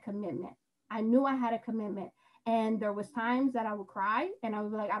I had a commitment. And there was times that I would cry and I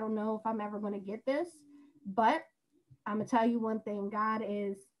would be like, I don't know if I'm ever going to get this, but I'm going to tell you one thing. God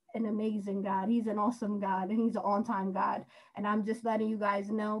is an amazing God. He's an awesome God and he's an on-time God. And I'm just letting you guys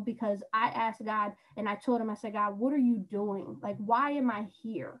know because I asked God and I told him, I said, God, what are you doing? Like, why am I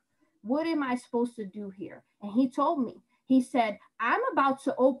here? What am I supposed to do here? And he told me, he said, I'm about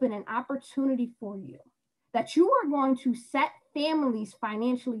to open an opportunity for you that you are going to set families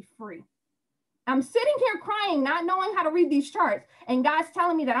financially free. I'm sitting here crying, not knowing how to read these charts. And God's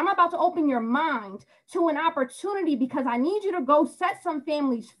telling me that I'm about to open your mind to an opportunity because I need you to go set some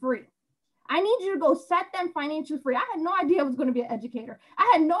families free. I need you to go set them financially free. I had no idea I was going to be an educator. I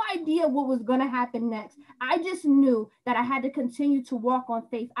had no idea what was going to happen next. I just knew that I had to continue to walk on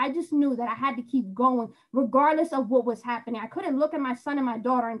faith. I just knew that I had to keep going regardless of what was happening. I couldn't look at my son and my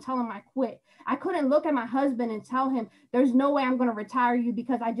daughter and tell them I quit. I couldn't look at my husband and tell him there's no way I'm going to retire you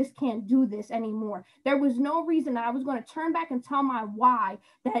because I just can't do this anymore. There was no reason that I was going to turn back and tell my why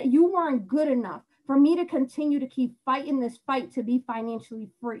that you weren't good enough for me to continue to keep fighting this fight to be financially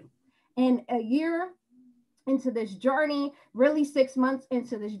free. And a year into this journey, really 6 months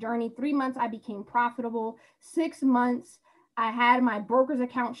into this journey, 3 months, I became profitable. 6 months, I had my broker's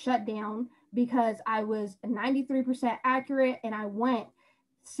account shut down because I was 93% accurate and I went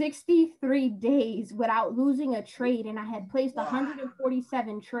 63 days without losing a trade. And I had placed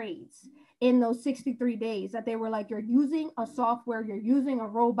 147 trades in those 63 days that they were like, you're using a software, you're using a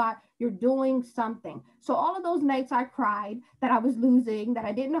robot, you're doing something. So all of those nights I cried that I was losing, that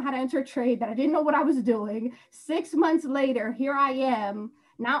I didn't know how to enter a trade, that I didn't know what I was doing. 6 months later, here I am,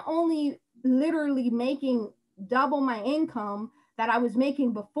 not only literally making double my income that I was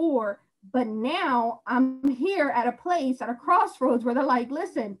making before, but now I'm here at a place, at a crossroads where they're like,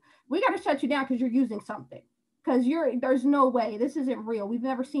 listen, we got to shut you down because you're using something. Because there's no way, this isn't real. We've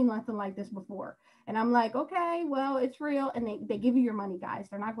never seen nothing like this before. And I'm like, okay, well, it's real. And they give you your money, guys.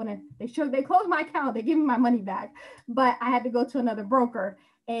 They're not going to, they close my account. They give me my money back. But I had to go to another broker.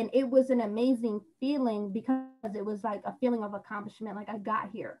 And it was an amazing feeling because it was like a feeling of accomplishment. Like I got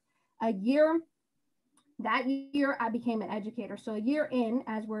here. That year, I became an educator. So a year in,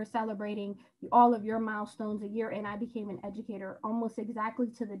 as we're celebrating all of your milestones, a year in, I became an educator almost exactly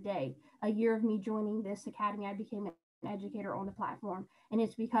to the day. A year of me joining this academy, I became an educator on the platform. And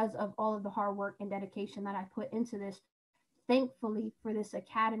it's because of all of the hard work and dedication that I put into this. Thankfully for this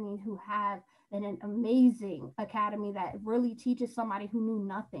academy, who have an amazing academy that really teaches somebody who knew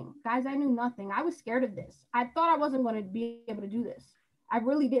nothing. Guys, I knew nothing. I was scared of this. I thought I wasn't going to be able to do this. I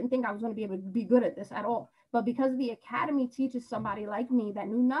really didn't think I was going to be able to be good at this at all. But because the academy teaches somebody like me that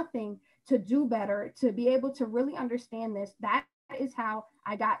knew nothing to do better, to be able to really understand this, that is how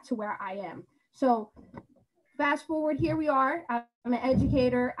I got to where I am. So fast forward, here we are. I'm an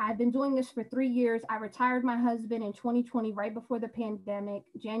educator. I've been doing this for 3 years. I retired my husband in 2020, right before the pandemic,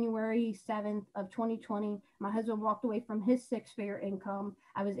 January 7th of 2020. My husband walked away from his 6-figure income.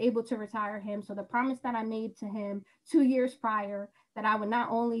 I was able to retire him. So the promise that I made to him 2 years prior, that I would not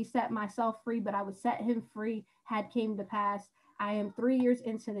only set myself free, but I would set him free had came to pass. I am 3 years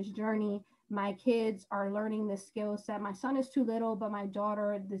into this journey. My kids are learning this skill set. My son is too little, but my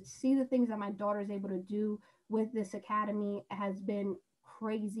daughter, to see the things that my daughter is able to do with this academy has been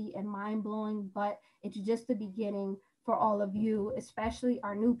crazy and mind-blowing, but it's just the beginning for all of you, especially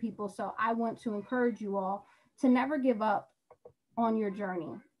our new people. So I want to encourage you all to never give up on your journey,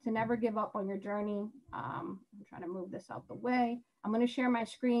 to never give up on your journey. I'm trying to move this out the way. I'm going to share my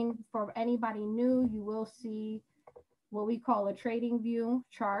screen. For anybody new, you will see what we call a trading view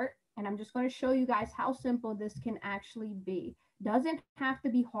chart. And I'm just going to show you guys how simple this can actually be. Doesn't have to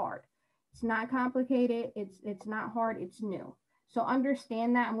be hard. It's not complicated. It's not hard. It's new. So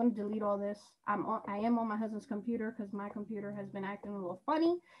understand that. I'm going to delete all this. I am on my husband's computer because my computer has been acting a little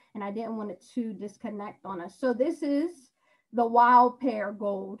funny and I didn't want it to disconnect on us. So this is the wild pair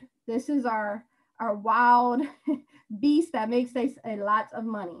gold. This is our wild beast that makes us a lot of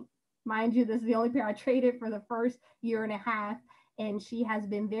money. Mind you, this is the only pair I traded for the first year and a half, and she has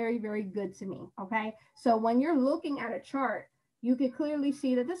been very, very good to me. Okay. So when you're looking at a chart, you can clearly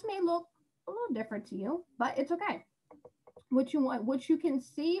see that this may look a little different to you, but it's okay. What you can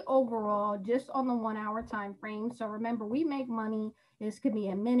see overall just on the 1 hour time frame. So remember, we make money. This could be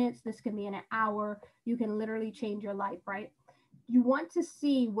in minutes. This could be in an hour. You can literally change your life, right? You want to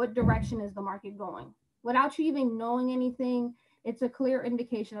see what direction is the market going. Without you even knowing anything, it's a clear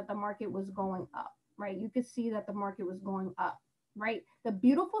indication that the market was going up, right? You could see that the market was going up, right? The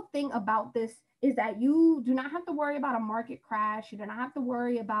beautiful thing about this is that you do not have to worry about a market crash. You do not have to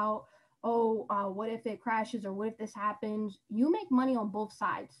worry about, what if it crashes or what if this happens? You make money on both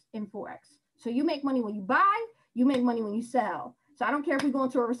sides in Forex. So you make money when you buy, you make money when you sell. So I don't care if we go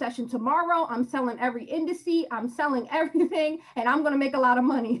into a recession tomorrow, I'm selling every indice, I'm selling everything, and I'm going to make a lot of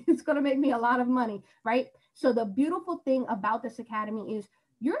money. It's going to make me a lot of money, right? So the beautiful thing about this academy is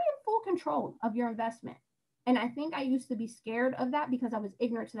you're in full control of your investment. And I think I used to be scared of that because I was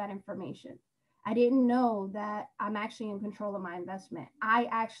ignorant to that information. I didn't know that I'm actually in control of my investment. I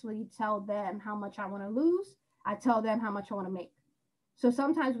actually tell them how much I want to lose. I tell them how much I want to make. So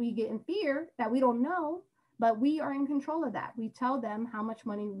sometimes we get in fear that we don't know, but we are in control of that. We tell them how much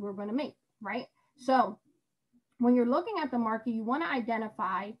money we're going to make, right? So when you're looking at the market, you want to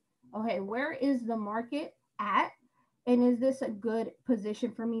identify, okay, where is the market at? And is this a good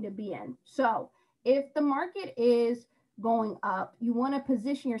position for me to be in? So if the market is going up, you want to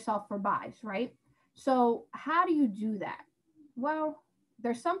position yourself for buys, right? So how do you do that? Well,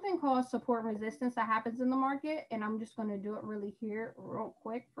 there's something called support and resistance that happens in the market, and I'm just going to do it really here real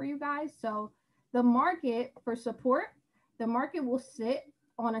quick for you guys. So the market for support, the market will sit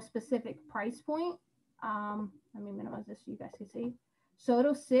on a specific price point. Let me minimize this so you guys can see. So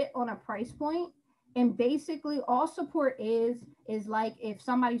it'll sit on a price point. And basically all support is like if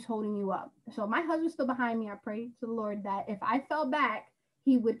somebody's holding you up. So my husband's still behind me. I pray to the Lord that if I fell back,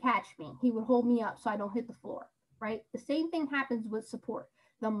 he would catch me. He would hold me up so I don't hit the floor, right? The same thing happens with support.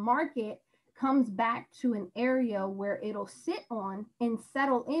 The market comes back to an area where it'll sit on and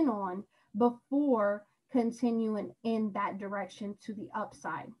settle in on before continuing in that direction to the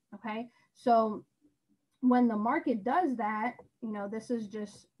upside, okay? So when the market does that, you know, this is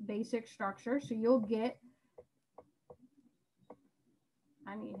just basic structure. So you'll get,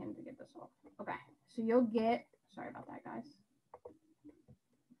 I need him to get this off. Okay. So you'll get, sorry about that, guys.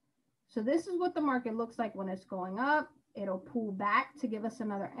 So this is what the market looks like when it's going up. It'll pull back to give us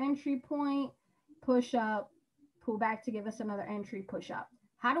another entry point, push up, pull back to give us another entry, push up.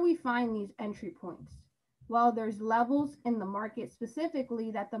 How do we find these entry points? Well, there's levels in the market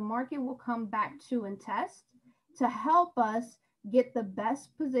specifically that the market will come back to and test to help us get the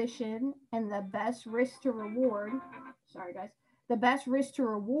best position and the best risk to reward. Sorry, guys. The best risk to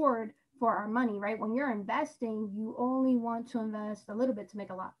reward for our money, right? When you're investing, you only want to invest a little bit to make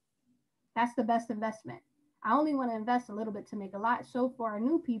a lot. That's the best investment. I only want to invest a little bit to make a lot. So for our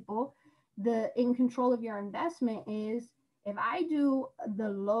new people, the in control of your investment is, if I do the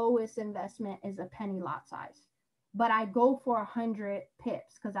lowest investment is a penny lot size, but I go for 100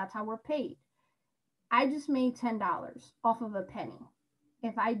 pips because that's how we're paid. I just made $10 off of a penny.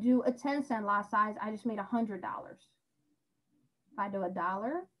 If I do a 10-cent lot size, I just made $100. If I do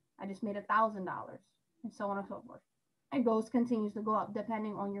 $1, I just made $1,000, and so on and so forth. It continues to go up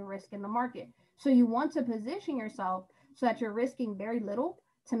depending on your risk in the market. So you want to position yourself so that you're risking very little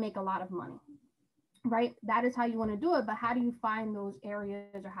to make a lot of money, right? That is how you want to do it. But how do you find those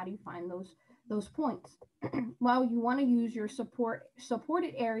areas, or how do you find those points? Well, you want to use your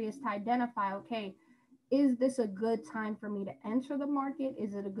supported areas to identify, okay, is this a good time for me to enter the market?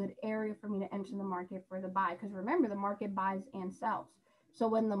 Is it a good area for me to enter the market for the buy? Because remember, the market buys and sells. So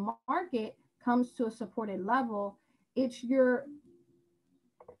when the market comes to a supported level, it's your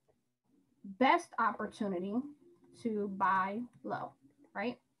best opportunity to buy low,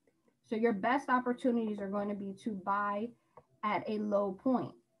 right? So your best opportunities are going to be to buy at a low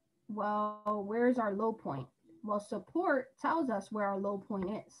point. Well, where's our low point? Well, support tells us where our low point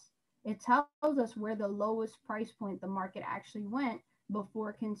is. It tells us where the lowest price point the market actually went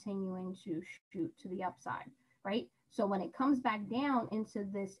before continuing to shoot to the upside, right? So when it comes back down into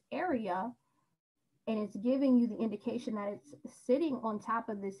this area and it's giving you the indication that it's sitting on top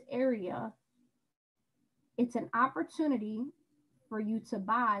of this area, it's an opportunity for you to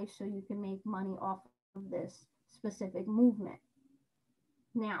buy so you can make money off of this specific movement.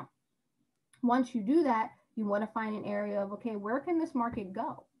 Now, once you do that, you want to find an area of, okay, where can this market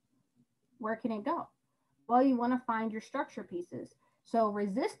go? Where can it go? Well, you want to find your structure pieces. So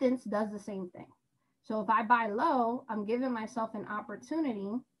resistance does the same thing. So if I buy low, I'm giving myself an opportunity.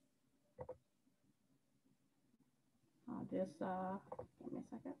 I'll just, give me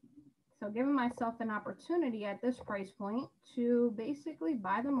a second. So giving myself an opportunity at this price point to basically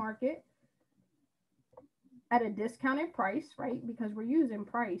buy the market at a discounted price, right? Because we're using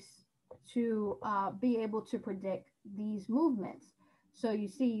price to be able to predict these movements. So you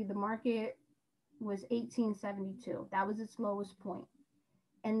see the market was 1872. That was its lowest point.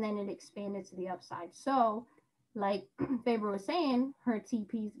 And then it expanded to the upside. So like Favour was saying, her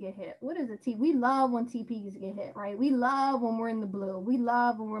TPs get hit. What is a T? We love when TPs get hit, right? We love when we're in the blue. We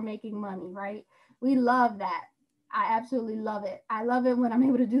love when we're making money, right? We love that. I absolutely love it. I love it when I'm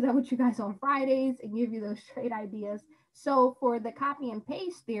able to do that with you guys on Fridays and give you those trade ideas. So for the copy and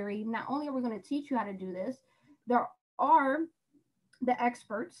paste theory, not only are we going to teach you how to do this, there are the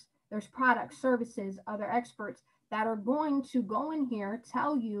experts, there's products, services, other experts that are going to go in here,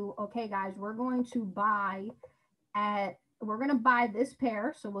 tell you, okay, guys, we're going to buy this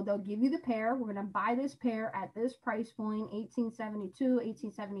pair. So they'll give you the pair. We're going to buy this pair at this price point, 1872,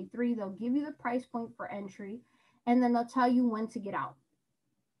 1873. They'll give you the price point for entry, and then they'll tell you when to get out.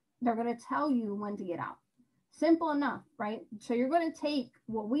 They're going to tell you when to get out. Simple enough, right? So you're going to take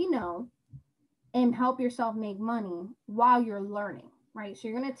what we know and help yourself make money while you're learning, right? So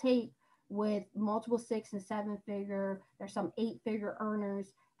you're going to take with multiple 6 and 7 figure, there's some 8-figure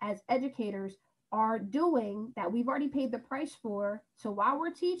earners as educators are doing that we've already paid the price for. So while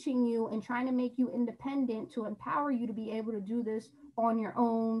we're teaching you and trying to make you independent to empower you to be able to do this on your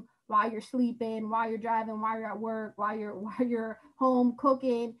own, while you're sleeping, while you're driving, while you're at work, while you're home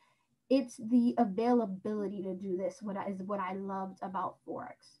cooking, it's the availability to do this. What I loved about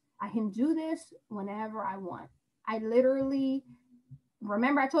Forex. I can do this whenever I want. I literally,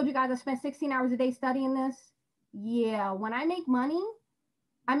 remember I told you guys I spent 16 hours a day studying this? Yeah, when I make money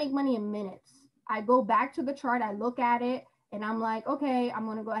in minutes. I go back to the chart, I look at it, and I'm like, okay, I'm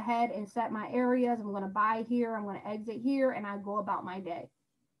going to go ahead and set my areas. I'm going to buy here, I'm going to exit here, and I go about my day.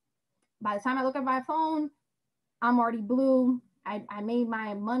 By the time I look at my phone, I'm already blue. I made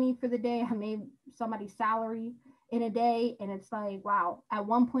my money for the day. I made somebody's salary in a day. And it's like, wow, at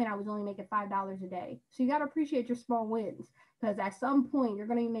one point I was only making $5 a day. So you got to appreciate your small wins, because at some point you're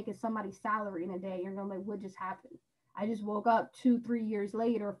going to be making somebody's salary in a day. You're going to be like, what just happened? I just woke up 2-3 years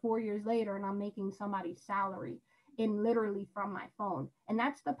later, 4 years later, and I'm making somebody's salary in literally from my phone. And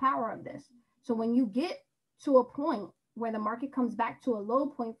that's the power of this. So when you get to a point where the market comes back to a low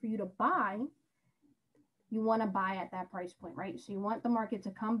point for you to buy, you want to buy at that price point, right? So you want the market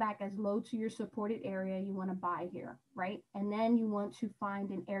to come back as low to your supported area. You want to buy here, right? And then you want to find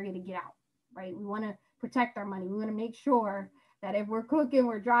an area to get out, right? We want to protect our money. We want to make sure that if we're cooking,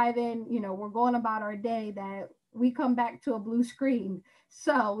 we're driving, we're going about our day, that we come back to a blue screen.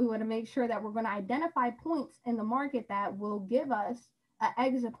 So we want to make sure that we're going to identify points in the market that will give us an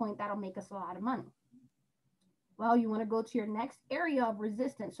exit point that'll make us a lot of money. Well, you want to go to your next area of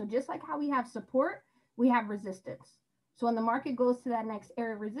resistance. So just like how we have support, we have resistance. So when the market goes to that next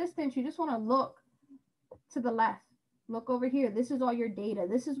area of resistance, you just want to look to the left. Look over here. This is all your data.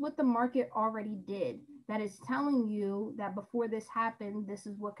 This is what the market already did. That is telling you that before this happened, this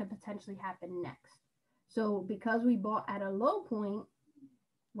is what could potentially happen next. So because we bought at a low point,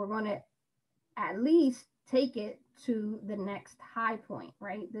 we're going to at least take it to the next high point,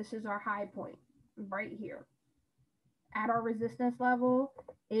 right? This is our high point right here. At our resistance level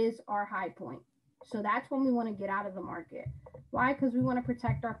is our high point. So that's when we want to get out of the market. Why? Because we want to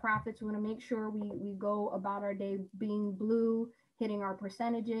protect our profits. We want to make sure we go about our day being blue, hitting our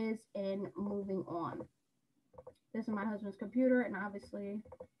percentages, and moving on. This is my husband's computer, and obviously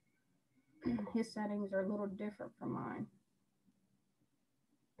His settings are a little different from mine.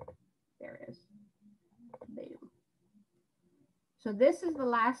 There it is. Boom. So this is the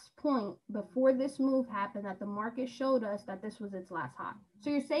last point before this move happened that the market showed us that this was its last high. So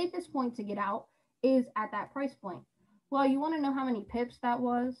your safest point to get out is at that price point. Well, you want to know how many pips that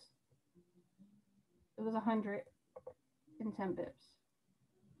was? It was 110 pips.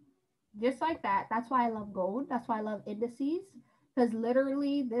 Just like that. That's why I love gold. That's why I love indices. Because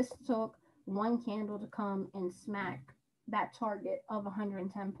literally this took one candle to come and smack that target of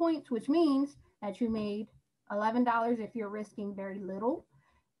 110 points, which means that you made $11 if you're risking very little,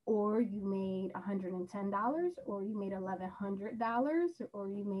 or you made $110, or you made $1,100, or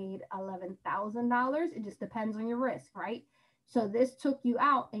you made $11,000. It just depends on your risk, right? So this took you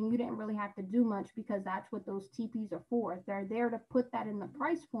out and you didn't really have to do much because that's what those TPs are for. They're there to put that in the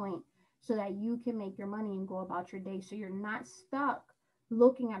price point so that you can make your money and go about your day. So you're not stuck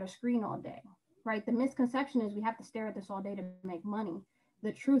looking at a screen all day, right? The misconception is we have to stare at this all day to make money.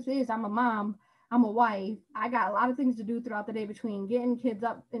 The truth is I'm a mom, I'm a wife. I got a lot of things to do throughout the day between getting kids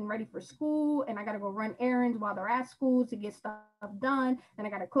up and ready for school. And I got to go run errands while they're at school to get stuff done. And I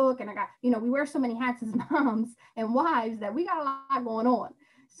got to cook. And I got, we wear so many hats as moms and wives that we got a lot going on.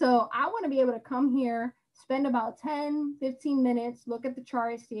 So I want to be able to come here, spend about 10, 15 minutes, look at the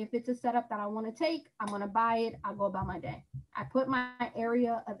chart, see if it's a setup that I want to take. I'm going to buy it. I'll go about my day. I put my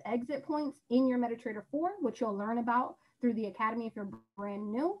area of exit points in your MetaTrader 4, which you'll learn about through the Academy if you're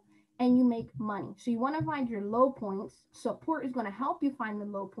brand new. And you make money. So you want to find your low points. Support is going to help you find the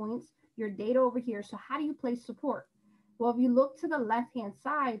low points, your data over here. So how do you place support? Well, if you look to the left-hand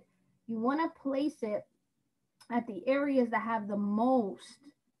side, you want to place it at the areas that have the most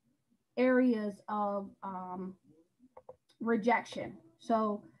areas of rejection.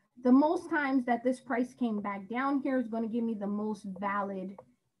 So the most times that this price came back down here is going to give me the most valid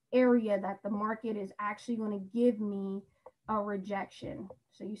area that the market is actually going to give me a rejection.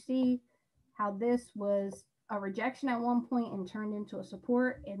 So you see how this was a rejection at one point and turned into a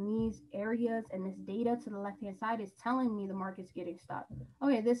support, and these areas and this data to the left hand side is telling me the market's getting stuck.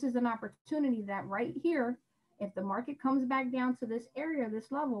 Okay, this is an opportunity that right here, if the market comes back down to this area,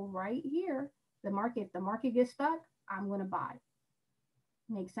 this level right here, if the market gets stuck, I'm going to buy.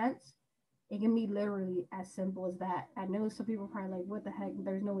 Make sense? It can be literally as simple as that. I know some people are probably like, what the heck?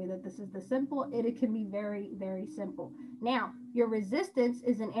 There's no way that this is the simple. It can be very, very simple. Now, your resistance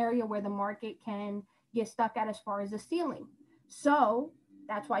is an area where the market can get stuck at as far as the ceiling. So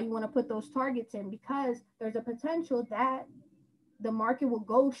that's why you want to put those targets in, because there's a potential that the market will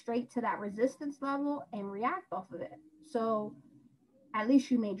go straight to that resistance level and react off of it. So at least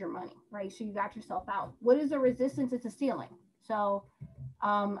you made your money, right? So you got yourself out. What is a resistance? It's a ceiling. So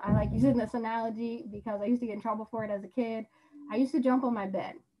I like using this analogy because I used to get in trouble for it as a kid. I used to jump on my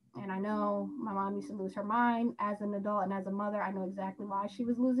bed, and I know my mom used to lose her mind. As an adult and as a mother, I know exactly why she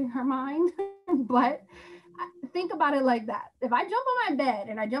was losing her mind. But think about it like that. If I jump on my bed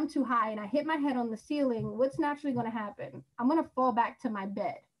and I jump too high and I hit my head on the ceiling, what's naturally going to happen? I'm going to fall back to my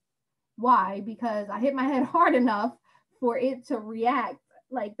bed. Why? Because I hit my head hard enough for it to react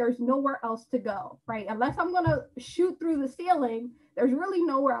like there's nowhere else to go, right? Unless I'm going to shoot through the ceiling, there's really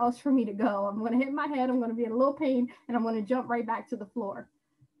nowhere else for me to go. I'm going to hit my head, I'm going to be in a little pain, and I'm going to jump right back to the floor.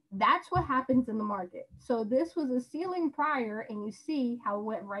 That's what happens in the market. So this was a ceiling prior, and you see how it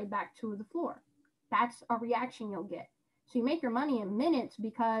went right back to the floor. That's a reaction you'll get. So you make your money in minutes,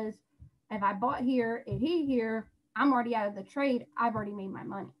 because if I bought here, it hit here, I'm already out of the trade. I've already made my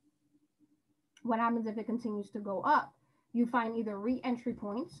money. What happens if it continues to go up? You find either re-entry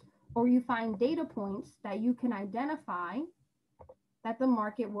points or you find data points that you can identify that the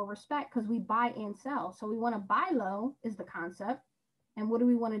market will respect, because we buy and sell. So we want to buy low is the concept. And what do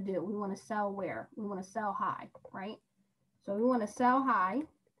we want to do? We want to sell where? We want to sell high, right? So we want to sell high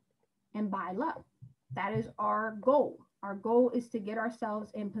and buy low. That is our goal. Our goal is to get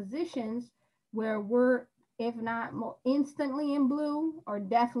ourselves in positions where we're, if not instantly in blue, or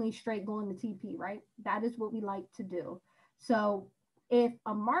definitely straight going to TP, right? That is what we like to do. So if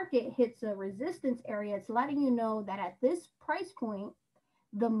a market hits a resistance area, it's letting you know that at this price point,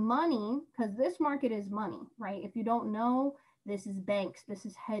 the money, because this market is money, right? If you don't know, this is banks, this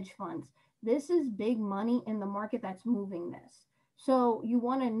is hedge funds. This is big money in the market that's moving this. So you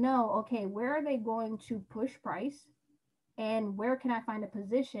want to know, okay, where are they going to push price? And where can I find a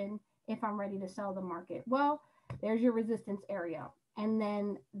position if I'm ready to sell the market? Well, there's your resistance area. And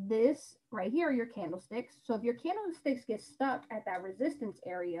then this right here are your candlesticks. So if your candlesticks get stuck at that resistance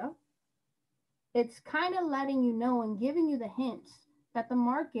area, it's kind of letting you know and giving you the hints that the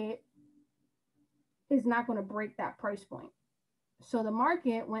market is not going to break that price point. So the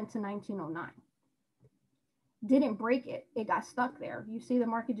market went to 1909. Didn't break it. It got stuck there. You see the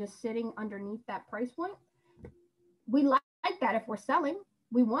market just sitting underneath that price point. We like that if we're selling.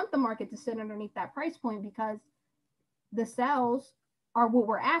 We want the market to sit underneath that price point because the sells are what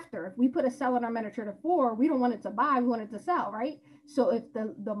we're after. If we put a sell in our MetaTrader 4, we don't want it to buy, we want it to sell, right? So if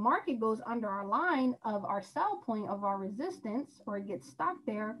the market goes under our line of our sell point of our resistance, or it gets stuck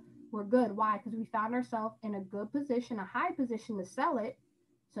there, we're good. Why? Because we found ourselves in a good position, a high position to sell it.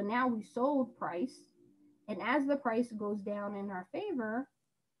 So now we sold price. And as the price goes down in our favor,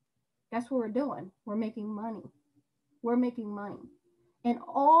 guess what we're doing? We're making money. We're making money. And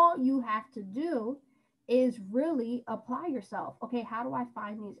all you have to do is really apply yourself. Okay, how do I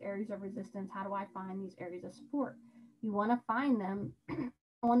find these areas of resistance? How do I find these areas of support? You want to find them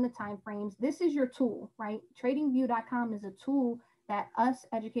on the time frames. This is your tool, right? TradingView.com is a tool that us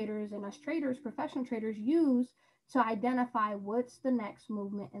educators and us traders, professional traders, use to identify what's the next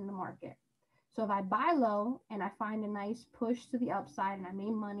movement in the market. So if I buy low and I find a nice push to the upside and I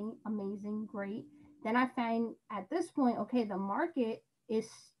made money, amazing, great. Then I find at this point, okay, the market is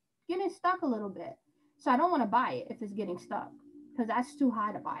getting stuck a little bit. So I don't want to buy it if it's getting stuck because that's too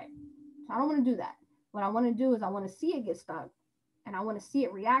high to buy it. So I don't want to do that. What I want to do is I want to see it get stuck and I want to see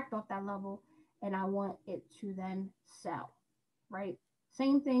it react off that level and I want it to then sell, right?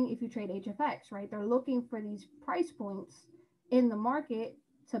 Same thing if you trade HFX, right? They're looking for these price points in the market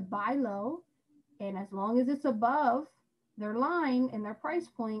to buy low. And as long as it's above their line and their price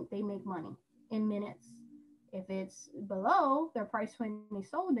point, they make money in minutes. If it's below their price point and they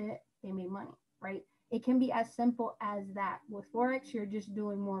sold it, they made money, right? It can be as simple as that. With Forex, you're just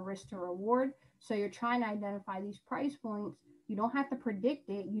doing more risk to reward. So you're trying to identify these price points. You don't have to predict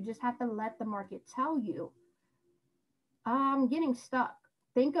it. You just have to let the market tell you, I'm getting stuck.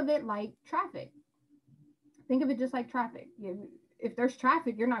 Think of it like traffic. Think of it just like traffic. If there's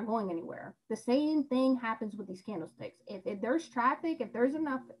traffic, you're not going anywhere. The same thing happens with these candlesticks. If there's traffic, if there's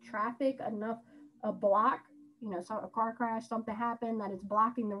enough traffic, enough a block, so a car crash, something happened that is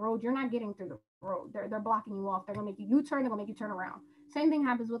blocking the road, you're not getting through the road. They're blocking you off. They're gonna make you U-turn. They're gonna make you turn around. Same thing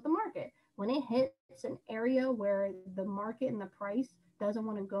happens with the market. When it hits an area where the market and the price doesn't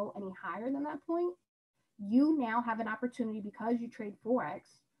want to go any higher than that point, you now have an opportunity because you trade Forex.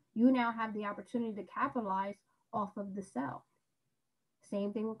 You now have the opportunity to capitalize off of the sell.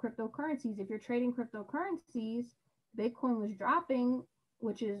 Same thing with cryptocurrencies. If you're trading cryptocurrencies, Bitcoin was dropping,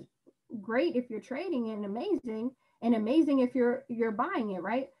 which is great if you're trading it, and amazing if you're buying it,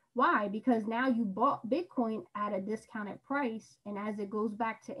 right? Why? Because now you bought Bitcoin at a discounted price, and as it goes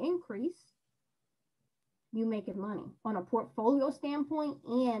back to increase, you making money on a portfolio standpoint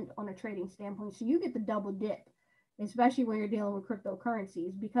and on a trading standpoint. So you get the double dip, especially when you're dealing with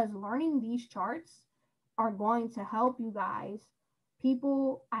cryptocurrencies, because learning these charts are going to help you guys.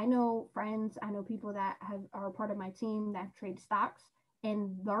 People, I know friends, I know people that are part of my team that trade stocks,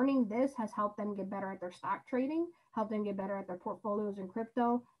 and learning this has helped them get better at their stock trading, help them get better at their portfolios in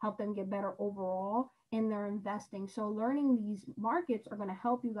crypto, help them get better overall in their investing. So learning these markets are going to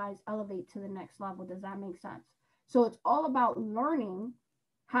help you guys elevate to the next level. Does that make sense? So it's all about learning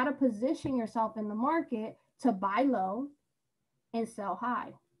how to position yourself in the market to buy low and sell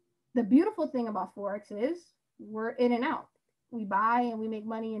high. The beautiful thing about Forex is we're in and out. We buy and we make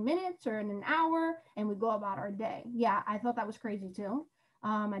money in minutes or in an hour and we go about our day. Yeah, I thought that was crazy too.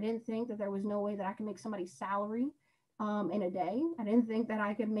 I didn't think that there was no way that I could make somebody's salary in a day. I didn't think that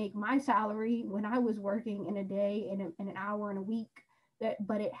I could make my salary when I was working in a day, in an hour, in a week.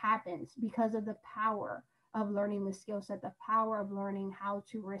 But it happens because of the power of learning the skill set, the power of learning how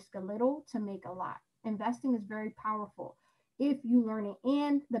to risk a little to make a lot. Investing is very powerful if you learn it.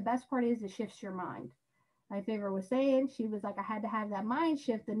 And the best part is it shifts your mind. Like Favour was saying, she was like, I had to have that mind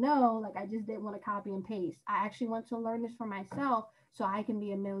shift to know, like, I just didn't want to copy and paste. I actually want to learn this for myself so I can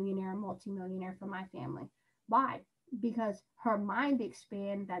be a millionaire, multimillionaire for my family. Why? Because her mind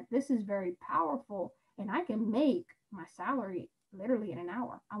expanded that this is very powerful and I can make my salary literally in an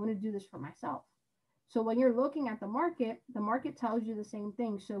hour. I want to do this for myself. So when you're looking at the market tells you the same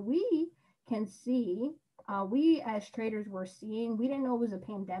thing. So we can see, we as traders were seeing, we didn't know it was a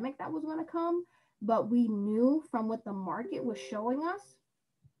pandemic that was going to come, but we knew from what the market was showing us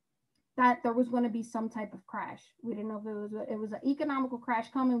that there was going to be some type of crash. We didn't know if it was an economical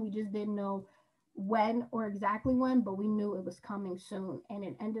crash coming. We just didn't know when or exactly when, but we knew it was coming soon. And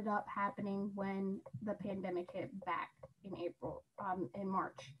it ended up happening when the pandemic hit back in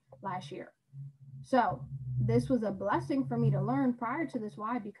March last year. So this was a blessing for me to learn prior to this.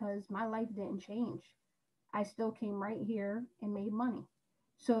 Why? Because my life didn't change. I still came right here and made money.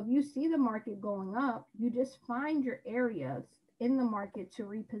 So if you see the market going up, you just find your areas in the market to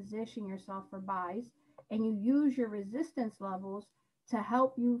reposition yourself for buys, and you use your resistance levels to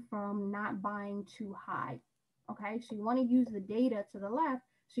help you from not buying too high. Okay, so you want to use the data to the left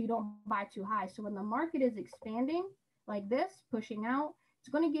so you don't buy too high. So when the market is expanding like this, pushing out, it's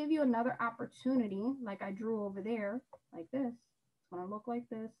going to give you another opportunity, like I drew over there, like this. It's going to look like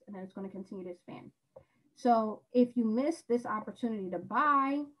this, and then it's going to continue to expand. So if you miss this opportunity to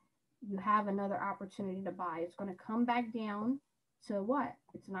buy, you have another opportunity to buy. It's going to come back down to what?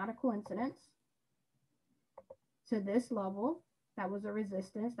 It's not a coincidence. To this level, that was a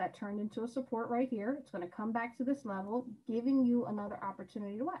resistance that turned into a support right here. It's going to come back to this level, giving you another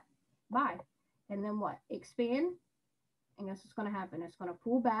opportunity to what? Buy. And then what? Expand. And guess what's going to happen? It's going to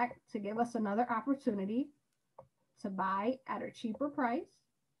pull back to give us another opportunity to buy at a cheaper price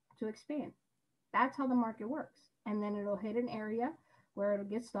to expand. That's how the market works. And then it'll hit an area where it'll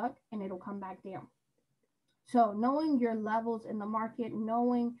get stuck and it'll come back down. So knowing your levels in the market,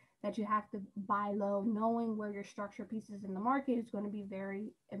 knowing that you have to buy low, knowing where your structure pieces in the market is going to be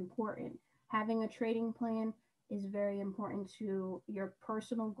very important. Having a trading plan is very important to your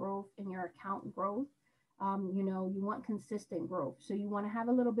personal growth and your account growth. You know, you want consistent growth. So you want to have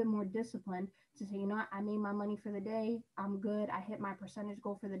a little bit more discipline to say, you know what, I made my money for the day. I'm good. I hit my percentage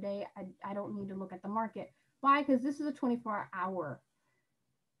goal for the day. I don't need to look at the market. Why? Because this is a 24-hour.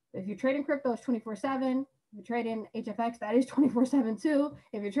 If you're trading crypto, it's 24/7. If you're trading HFX, that is 24/7 too.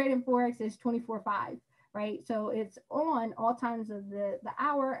 If you're trading Forex, it's 24/5, right? So it's on all times of the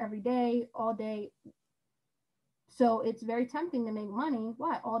hour, every day, all day. So it's very tempting to make money,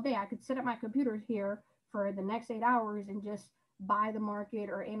 what, all day. I could sit at my computer here for the next 8 hours and just buy the market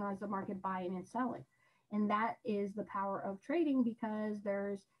or analyze the market, buying and selling. And that is the power of trading, because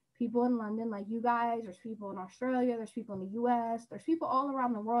there's people in London like you guys, there's people in Australia, there's people in the US, there's people all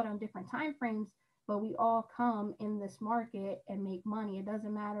around the world on different time frames, but we all come in this market and make money. It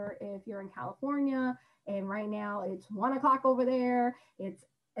doesn't matter if you're in California and right now it's 1 o'clock over there, it's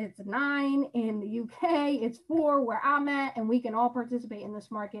 9 in the UK, it's 4 where I'm at, and we can all participate in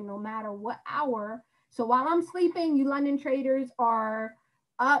this market no matter what hour. So while I'm sleeping, you London traders are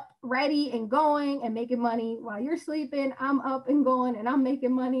up, ready and going and making money. While you're sleeping, I'm up and going and I'm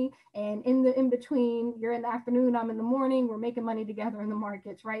making money. And in between, you're in the afternoon, I'm in the morning, we're making money together in the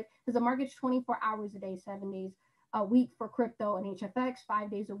markets, right? Because the market's 24 hours a day, 7 days a week for crypto and HFX,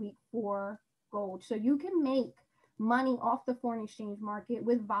 5 days a week for gold. So you can make money off the foreign exchange market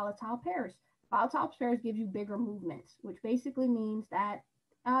with volatile pairs. Volatile pairs give you bigger movements, which basically means that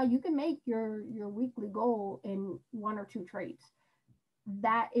you can make your weekly goal in 1 or 2 trades.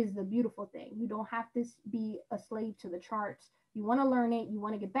 That is the beautiful thing. You don't have to be a slave to the charts. You want to learn it, you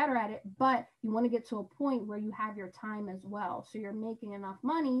want to get better at it, but you want to get to a point where you have your time as well. So you're making enough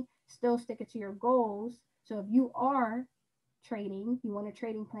money, still sticking to your goals. So if you are trading, you want a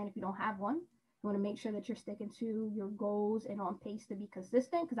trading plan. If you don't have one, you want to make sure that you're sticking to your goals and on pace to be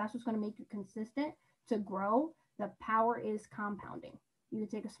consistent, because that's what's going to make you consistent to grow. The power is compounding. You can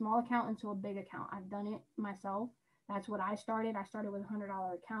take a small account into a big account. I've done it myself. That's what I started. I started with a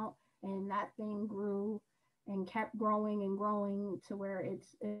 $100 account, and that thing grew and kept growing and growing to where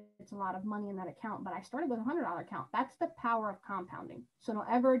it's a lot of money in that account. But I started with a $100 account. That's the power of compounding. So don't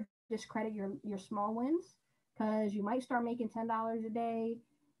ever discredit your small wins, because you might start making $10 a day,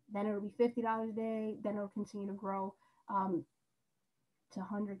 then it'll be $50 a day, then it'll continue to grow to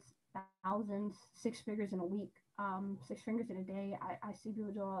hundreds, thousands, 6 figures in a week, 6 figures in a day. I see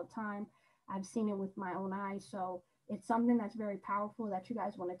people do it all the time. I've seen it with my own eyes. So it's something that's very powerful that you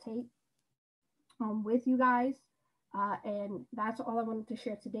guys want to take with you guys. And that's all I wanted to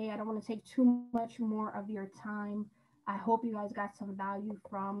share today. I don't want to take too much more of your time. I hope you guys got some value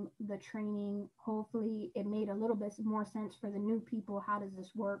from the training. Hopefully it made a little bit more sense for the new people. How does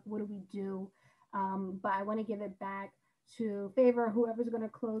this work? What do we do? But I want to give it back to Favour, whoever's going to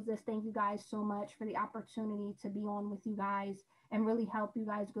close this. Thank you guys so much for the opportunity to be on with you guys and really help you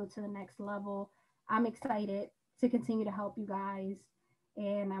guys go to the next level. I'm excited to continue to help you guys,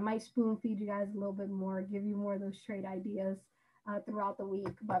 and I might spoon feed you guys a little bit more, give you more of those trade ideas throughout the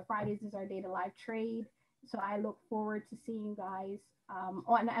week. But Fridays is our day to live trade. So I look forward to seeing you guys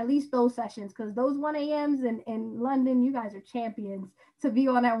on at least those sessions, because those 1 a.m.s in London, you guys are champions to be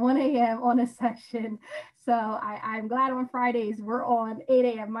on at 1 a.m. on a session. So I'm glad on Fridays we're on 8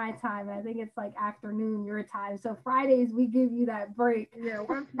 a.m. my time. And I think it's like afternoon your time. So Fridays we give you that break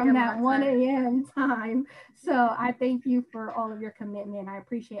from that 1 a.m. time. So I thank you for all of your commitment. I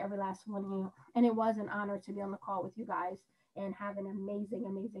appreciate every last one of you. And it was an honor to be on the call with you guys, and have an amazing,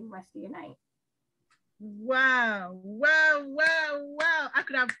 amazing rest of your night. Wow, wow, wow, wow. I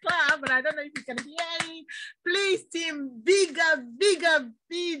could have clapped, but I don't know if you can hear me. Please, team, bigger,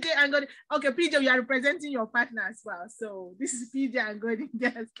 PJ and God. Okay, PJ, you are representing your partner as well. So this is PJ and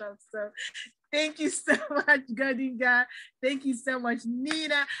Godinga stuff. So thank you so much, Godinga. Thank you so much,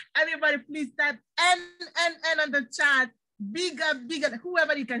 Nina. Everybody, please type N on the chat. Bigger,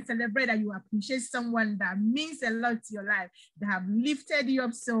 whoever you can celebrate that you appreciate someone that means a lot to your life, that have lifted you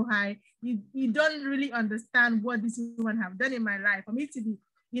up so high. You don't really understand what this woman have done in my life. For me to be,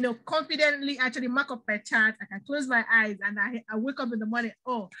 confidently actually mark up my chart, I can close my eyes and I wake up in the morning,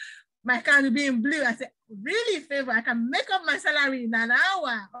 oh, my account will be in blue. I said, really, Favour, I can make up my salary in an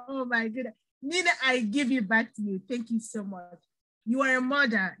hour. Oh my goodness. Nina, I give you back to you. Thank you so much. You are a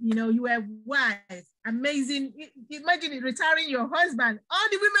mother, you are a wife, amazing. Imagine retiring your husband. All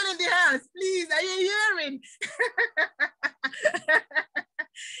the women in the house, please, are you hearing?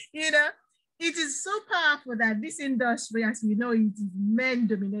 It is so powerful that this industry, as we know, it is men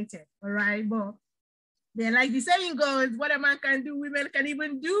dominated, all right? But they're like the saying goes, what a man can do, women can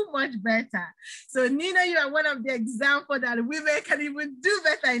even do much better. So Nina, you are one of the examples that women can even do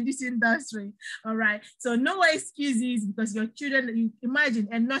better in this industry. All right. So no excuses because your children, you imagine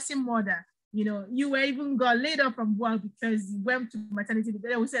a nursing mother, you were even got laid off from work because you went to maternity.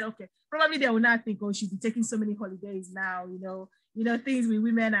 They will say, okay, probably they will not think, oh, she'll be taking so many holidays now, things with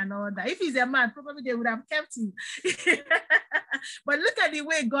women and all that. If he's a man, probably they would have kept him. But look at the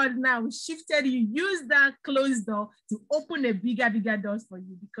way God now shifted you. Use that closed door to open a bigger doors for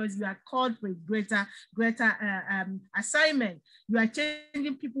you because you are called for a greater assignment. You are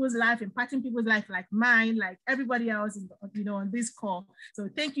changing people's life, impacting people's life like mine, like everybody else on this call. So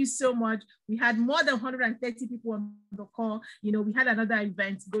thank you so much. We had more than 130 people on the call. We had another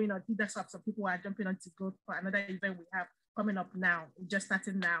event going on. Some people are jumping on to go for another event we have coming up now, just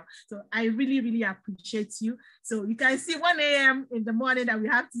starting now. So I really appreciate you. So you can see 1 a.m. in the morning that we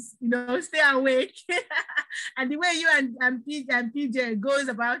have to, stay awake. And the way you and PJ goes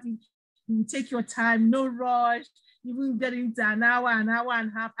about it, you take your time, no rush, even get into an hour and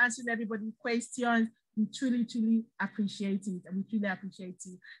a half, answering everybody's questions. We truly appreciate it. And we truly appreciate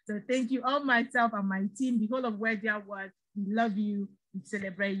you. So thank you all, myself and my team, the whole of Wordia World. We love you. We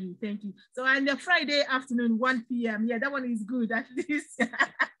celebrate you. Thank you. So on the Friday afternoon, 1 p.m. Yeah, that one is good. At least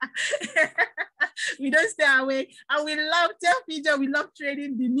we don't stay away. And we love, tell PJ, we love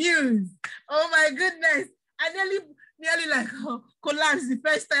trading the news. Oh my goodness. I nearly collapsed the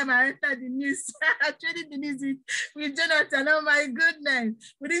first time I entered the news. Trading the news with Jonathan. Oh my goodness.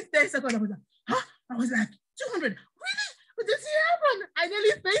 Within 10 seconds, I was like, huh? I was like, 200. Really? What does it happen? I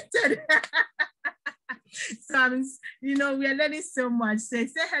nearly fainted. So, we are learning so much. Say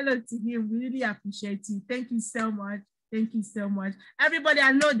hello to him. We really appreciate you. Thank you so much. Thank you so much. Everybody,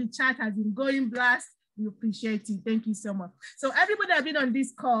 I know the chat has been going blast. We appreciate you. Thank you so much. So everybody that has been on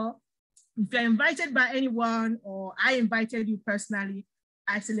this call, if you're invited by anyone or I invited you personally,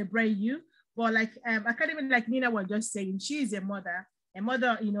 I celebrate you. But like Academy, like Nina was just saying, she is a mother,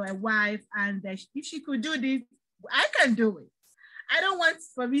 a wife, and if she could do this, I can do it. I don't want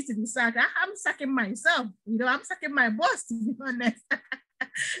for me to be sacked. I'm sacking myself. I'm sacking my boss, to be honest.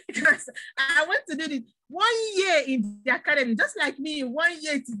 Because I want to do this 1 year in the academy, just like me, 1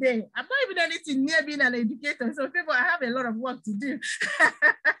 year today. I'm not even anything near being an educator. So people, I have a lot of work to do.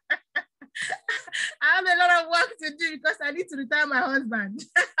 I have a lot of work to do because I need to retire my husband.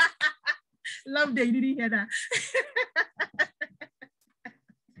 Loveday, you didn't hear that.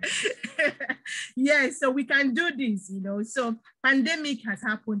 Yes, so we can do this, So pandemic has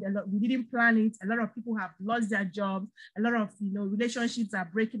happened a lot. We didn't plan it. A lot of people have lost their jobs. A lot of, relationships are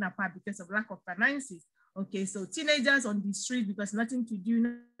breaking apart because of lack of finances. Okay, so teenagers on the street because nothing to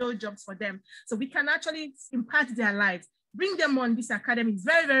do, no jobs for them. So we can actually impact their lives. Bring them on this academy. It's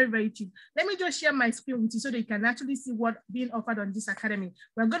very cheap. Let me just share my screen with you so that you can actually see what's being offered on this academy.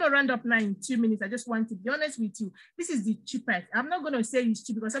 We're going to round up now in 2 minutes. I just want to be honest with you. This is the cheapest. I'm not going to say it's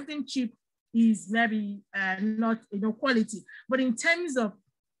cheap because something cheap is maybe not quality. But in terms of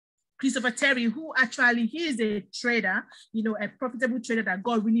Christopher Terry, who actually, he is a trader, a profitable trader that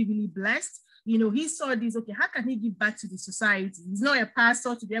God really blessed. He saw this, okay, how can he give back to the society? He's not a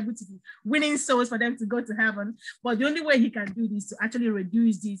pastor to be able to be winning souls for them to go to heaven. But the only way he can do this to actually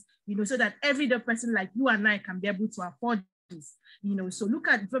reduce this, so that everyday person like you and I can be able to afford this, So look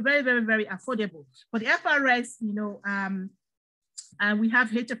at very affordable. For the FRS, and we have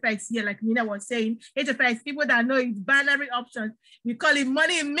HFX here, like Nina was saying. HFX, people that know it's binary options, we call it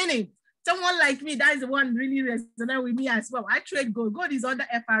money in minutes. Someone like me, that is the one really resonates with me as well. I trade gold. Gold is under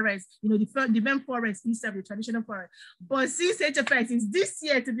FRS, the main Forex instead of the traditional Forex. But since HFX is this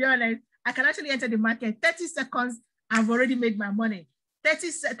year, to be honest, I can actually enter the market. 30 seconds, I've already made my money.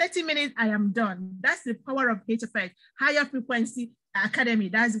 30 minutes, I am done. That's the power of HFX, higher frequency academy.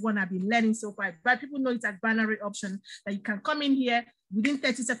 That's the one I've been learning so far. But people know it's a binary option that you can come in here within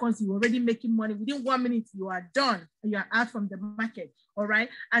 30 seconds, you're already making money. Within 1 minute, you are done. You are out from the market. All right.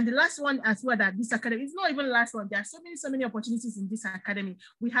 And the last one as well, that this academy is not even the last one. There are so many opportunities in this academy.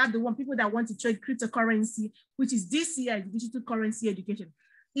 We have the one people that want to trade cryptocurrency, which is DCI, digital currency education.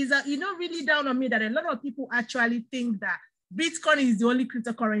 Is that, you know, really down on me that a lot of people actually think that Bitcoin is the only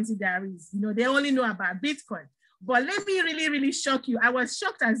cryptocurrency there is. You know, they only know about Bitcoin. But let me really shock you. I was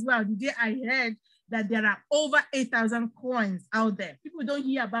shocked as well the day I heard that there are over 8,000 coins out there. People don't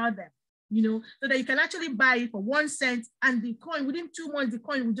hear about them, you know, so that you can actually buy it for 1 cent, and the coin, within 2 months, the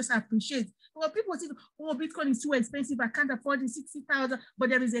coin will just appreciate. But people think, oh, Bitcoin is too expensive, I can't afford it, 60,000, but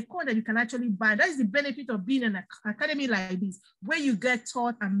there is a coin that you can actually buy. That is the benefit of being in an academy like this, where you get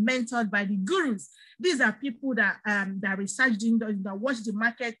taught and mentored by the gurus. These are people that that research, that watch the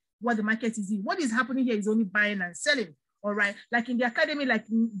market, what the market is in. What is happening here is only buying and selling, all right? Like in the academy, like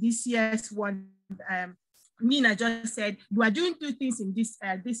this year's one, Nina just said, you are doing 2 things in this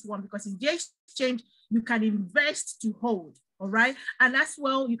one, because in the exchange, you can invest to hold, all right? And as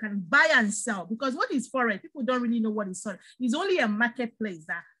well, you can buy and sell, because what is Forex? People don't really know what is Forex. It's only a marketplace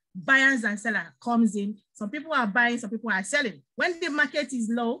that buyers and sellers comes in. Some people are buying, some people are selling. When the market is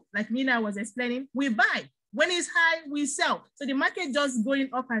low, like Nina was explaining, we buy. When it's high, we sell. So the market just going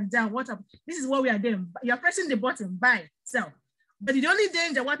up and down. This is what we are doing. You're pressing the button, buy, sell. But the only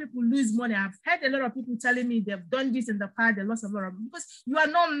danger why people lose money, I've heard a lot of people telling me they've done this in the past, they lost a lot of money, because you are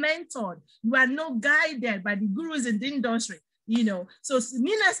not mentored, you are not guided by the gurus in the industry, you know. So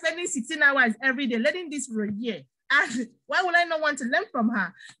Nina spending 16 hours every day learning this for a year. And why would I not want to learn from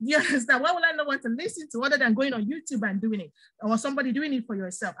her? Do you understand? Why would I not want to listen to, other than going on YouTube and doing it, or somebody doing it for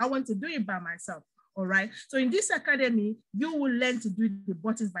yourself? I want to do it by myself. All right. So in this academy, you will learn to do the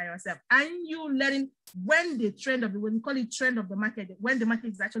buttons by yourself, and you learn when the trend of the, when we call it trend of the market, when the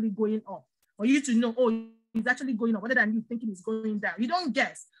market is actually going up, for you to know, oh, it's actually going up, other than you thinking it's going down. You don't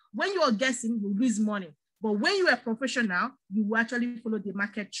guess. When you are guessing, you lose money. But when you are professional, you will actually follow the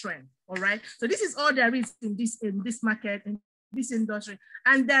market trend. All right. So this is all there is in this market, in this industry,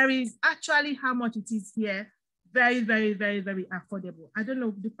 and there is actually how much it is here. Very affordable. I don't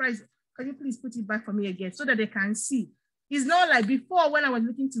know the price. Can you please put it back for me again so that they can see? It's not like before, when I was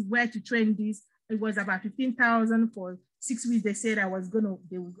looking to where to train this, it was about 15,000 for 6 weeks. They said I was gonna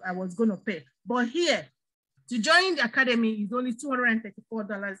pay. But here, to join the academy is only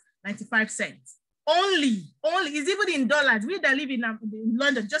 $234.95. Only, it's even in dollars. We that live in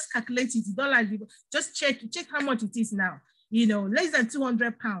London, just calculate it, dollars, just check how much it is now. You know, less than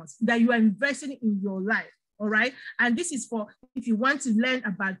 200 pounds that you are investing in your life. All right. And this is for if you want to learn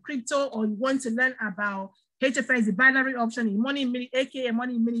about crypto, or you want to learn about HFX, the binary option in money minute, aka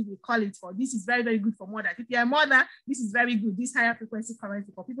money minute, we call it for. This is very good for mother. If you're a mother, this is very good. This higher frequency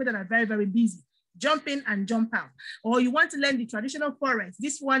currency for people that are very busy. Jump in and jump out. Or you want to learn the traditional Forex,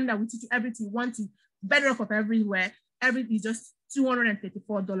 this one that will teach you everything you want to, bedrock of everywhere. Everything is just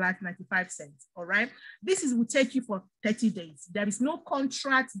 $234.95. All right. This will take you for 30 days. There is no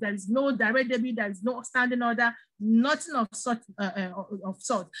contract. There is no direct debit. There is no standing order. Nothing of sort.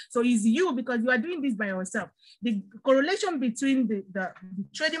 So it's you, because you are doing this by yourself. The correlation between the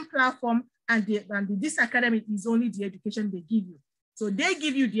trading platform and this academy is only the education they give you. So they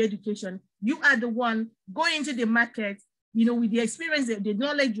give you the education. You are the one going into the market, you know, with the experience, the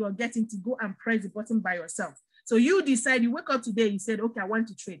knowledge you are getting, to go and press the button by yourself. So you decide, you wake up today, you said, okay, I want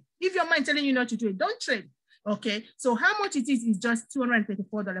to trade. If your mind telling you not to trade, don't trade. Okay. So how much it is just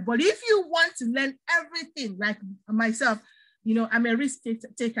 $234. But if you want to learn everything, like myself, you know, I'm a risk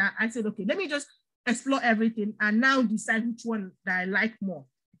taker. I said, okay, let me just explore everything and now decide which one that I like more.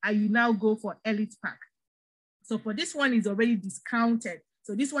 And you now go for Elite Pack. So for this one is already discounted.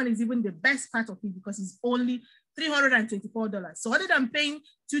 So this one is even the best part of it, because it's only $324. So other than paying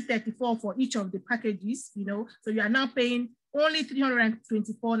 $234 for each of the packages, you know, so you are now paying only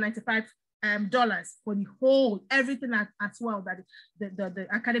 $324.95 for the whole, everything as well that the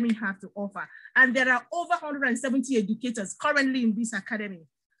academy has to offer. And there are over 170 educators currently in this academy,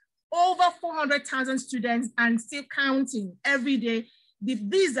 over 400,000 students, and still counting every day.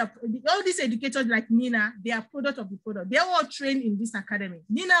 All these educators like Nina, they are product of the product. They are all trained in this academy.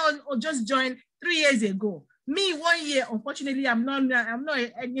 Nina just joined 3 years ago. Me, 1 year, unfortunately, I'm not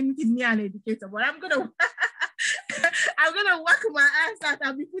anything near an educator, but I'm gonna work my ass out.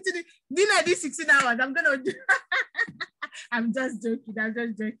 I'll be putting it. Nina did 16 hours. I'm gonna do. I'm just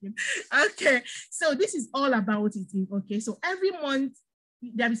joking. Okay, so this is all about it. Okay, so every month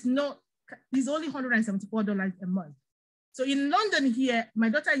there is no is only $174 a month. So in London here, my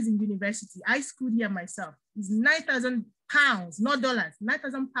daughter is in university. I schooled here myself. It's £9,000, not dollars,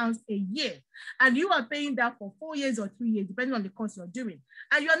 £9,000 a year. And you are paying that for 4 years or 3 years, depending on the course you're doing.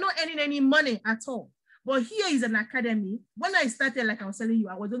 And you're not earning any money at all. But here is an academy. When I started, like I was telling you,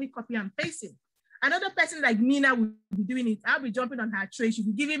 I was only copying and pasting. Another person like Nina will be doing it. I'll be jumping on her trade. She'll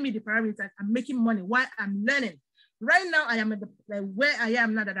be giving me the parameters. I'm making money while I'm learning. Right now, I am at where I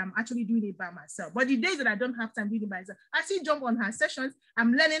am now that I'm actually doing it by myself. But the days that I don't have time doing it by myself, I still jump on her sessions.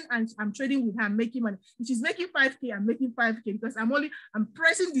 I'm learning and I'm trading with her, making money. If she's making 5K, I'm making 5K because I'm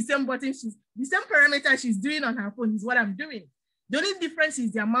pressing the same button. The same parameter she's doing on her phone is what I'm doing. The only difference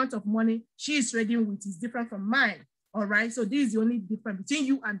is the amount of money she is trading with is different from mine. All right. So this is the only difference between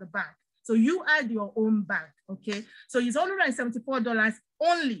you and the bank. So you add your own bank. Okay. So it's $174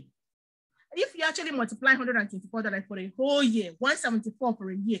 only. If you actually multiply $124 for a whole year, 174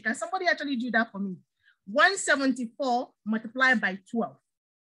 for a year, can somebody actually do that for me? 174 multiplied by 12.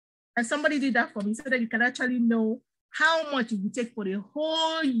 Can somebody do that for me so that you can actually know how much it will take for the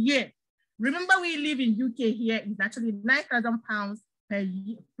whole year? Remember, we live in UK here. It's actually £9,000 per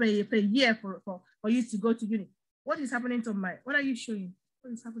year for you to go to uni. What is happening to my, what are you showing?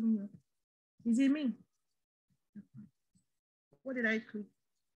 What is happening here? Is it me? What did I click?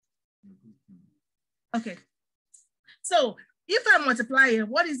 Okay, so if I multiply it,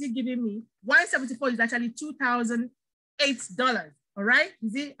 what is it giving me? 174 is actually $2,008. All right,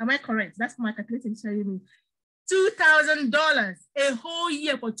 is it? Am I correct? That's my calculation showing me $2,000 a whole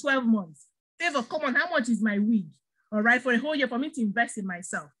year for 12 months. Favour, come on, how much is my wig? All right, for a whole year for me to invest in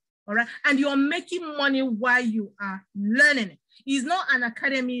myself. All right, and you're making money while you are learning. It's not an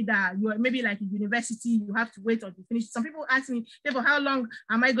academy that you are maybe like a university, you have to wait until you finish. Some people ask me, for how long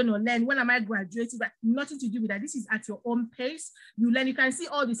am I going to learn? When am I graduating? But nothing to do with that. This is at your own pace. You learn, you can see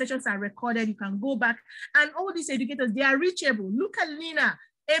all the sessions are recorded. You can go back, and all these educators, they are reachable. Look at Lina,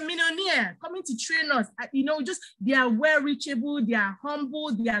 a millionaire coming to train us. Just they are well reachable, they are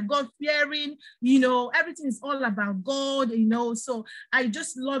humble, they are God-fearing, everything is all about God, so I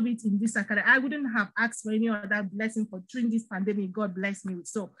just love it in this academy. I wouldn't have asked for any other blessing for during this pandemic. God bless me with.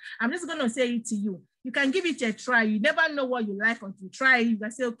 So I'm just going to say it to you. You can give it a try. You never know what you like until you try it. You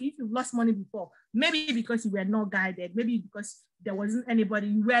can say, okay, if you've lost money before, maybe because you were not guided, maybe because there wasn't anybody,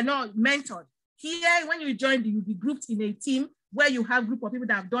 you were not mentored. Here, when you join, you'll be grouped in a team where you have a group of people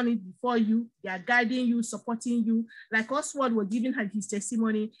that have done it before you. They are guiding you, supporting you. Like Oswald was giving his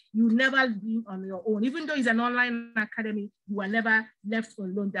testimony, you never be on your own. Even though it's an online academy, you are never left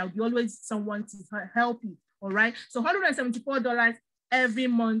alone. There will be always someone to help you, all right? So $174 every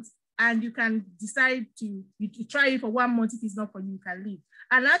month, and you can decide to try it for 1 month. If it's not for you, you can leave.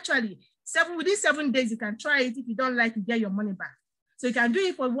 And actually, within 7 days, you can try it. If you don't like it, get your money back. So you can do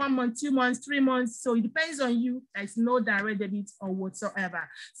it for 1 month, 2 months, 3 months. So it depends on you. There's no direct debit or whatsoever.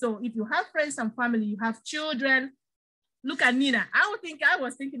 So if you have friends and family, you have children, look at Nina. I was thinking, I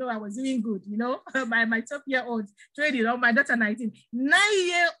was doing good, my 12-year-old trading, my daughter 19,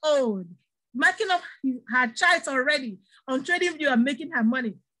 9-year-old, marking up her charts already on TradingView and making her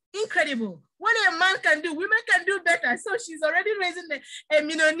money. Incredible. What a man can do, women can do better. So she's already raising a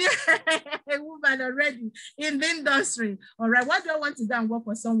millionaire woman already in the industry. All right, why do I want to go and work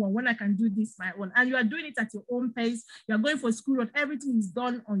for someone when I can do this my own? And you are doing it at your own pace. You're going for school road. Everything is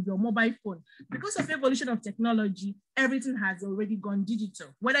done on your mobile phone. Because of the evolution of technology, everything has already gone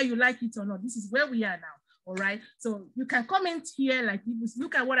digital. Whether you like it or not, this is where we are now. All right, so you can comment here, like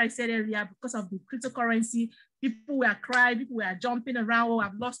look at what I said earlier. Because of the cryptocurrency, people were crying, people were jumping around,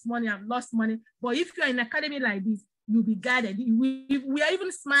 I've lost money. But if you're in an academy like this, you'll be guided. We are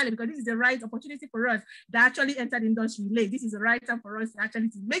even smiling because this is the right opportunity for us that actually entered the industry late. This is the right time for us to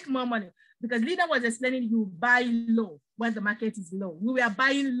make more money. Because Lina was explaining, you buy low when the market is low. We were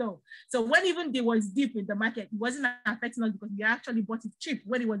buying low. So when even there was deep in the market, it wasn't affecting us because we actually bought it cheap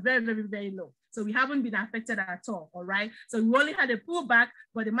when it was very, very, very low. So we haven't been affected at all, all right? So we only had a pullback,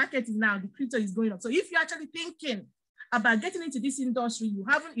 but the market is now, the crypto is going up. So if you're actually thinking about getting into this industry, you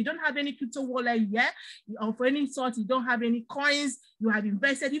don't have any crypto wallet yet, or for any sort, you don't have any coins, you have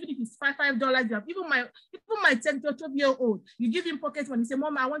invested, even if it's $5, you have, even my 10 to 12-year-old, you give him pocket money, you say,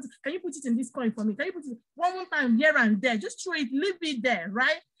 Mom, can you put it in this coin for me? Can you put it one time here and there? Just throw it, leave it there,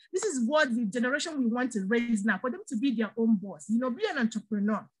 right? This is what the generation we want to raise now, for them to be their own boss, be an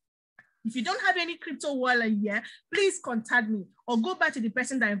entrepreneur. If you don't have any crypto wallet here, please contact me or go back to the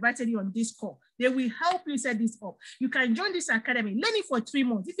person that invited you on this call. They will help you set this up. You can join this academy, learn it for 3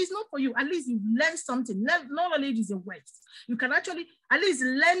 months. If it's not for you, at least you learn something. Knowledge is a waste. You can actually at least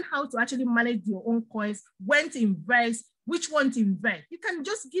learn how to actually manage your own coins, when to invest, which one to invest. You can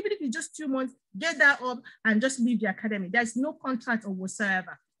just give it, if it's just 2 months, get that up and just leave the academy. There's no contract or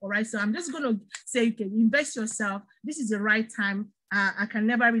whatsoever. All right, so I'm just going to say, okay, invest yourself. This is the right time. I can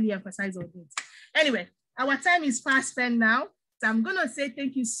never really emphasize on it. Anyway, our time is fast spent now. So I'm going to say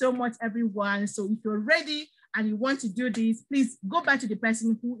thank you so much, everyone. So if you're ready and you want to do this, please go back to the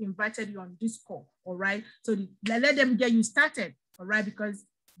person who invited you on this call. All right, so let them get you started. All right, because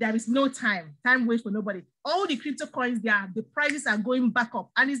there is no time waits for nobody. All the crypto coins, the prices are going back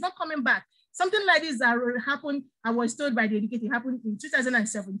up and it's not coming back. Something like this that happened, I was told by the educator, happened in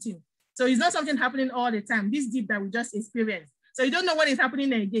 2017. So it's not something happening all the time. This dip that we just experienced. So you don't know when it's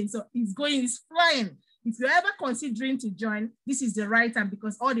happening again. So it's flying. If you're ever considering to join, this is the right time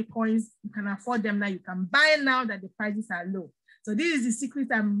because all the coins, you can afford them now. You can buy now that the prices are low. So this is the secret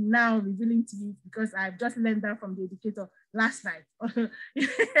I'm now revealing to you because I've just learned that from the educator last night.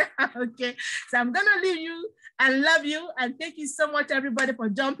 Okay, so I'm gonna leave you and love you and thank you so much everybody for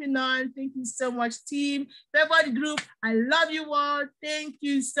jumping on. Thank you so much team, favorite group. I love you all. Thank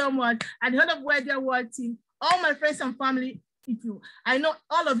you so much. And the whole of Wealthier World team, all my friends and family. I know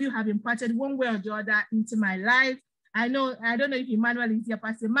all of you have imparted one way or the other into my life. I don't know if Emmanuel is here,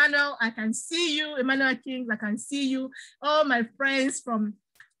 Pastor Emmanuel. I can see you, Emmanuel Kings. I can see you. All my friends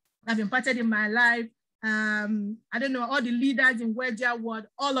have imparted in my life. I don't know, all the leaders in Wealthier World,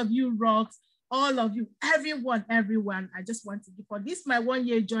 all of you rocks, all of you, everyone. I just want to give for this my 1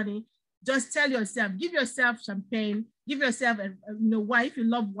 year journey. Just tell yourself, give yourself champagne, give yourself wine. If you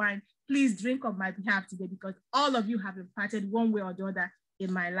love wine, please drink on my behalf today because all of you have imparted one way or the other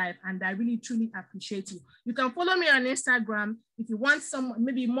in my life, and I really truly appreciate you. You can follow me on Instagram if you want some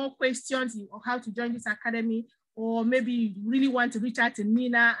maybe more questions on how to join this academy, or maybe you really want to reach out to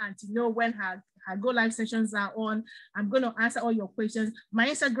Nina and to know when her go live sessions are on. I'm going to answer all your questions. My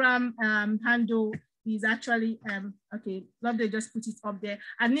Instagram handle is actually okay. Loveday just put it up there,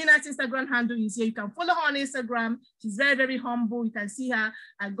 and Nina's Instagram handle is here. You can follow her on Instagram. She's very, very humble. You can see her,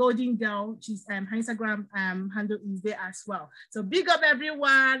 a golden girl. She's her Instagram handle is there as well. So big up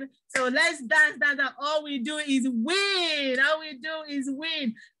everyone. So let's dance. All we do is win. All we do is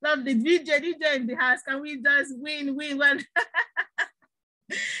win. Love the DJ in the house. Can we just win?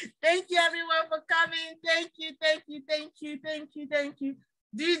 Thank you everyone for coming. Thank you.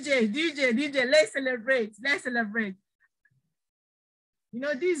 DJ, let's celebrate. You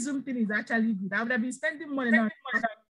know, this Zoom thing is actually good. I would have been spending money now.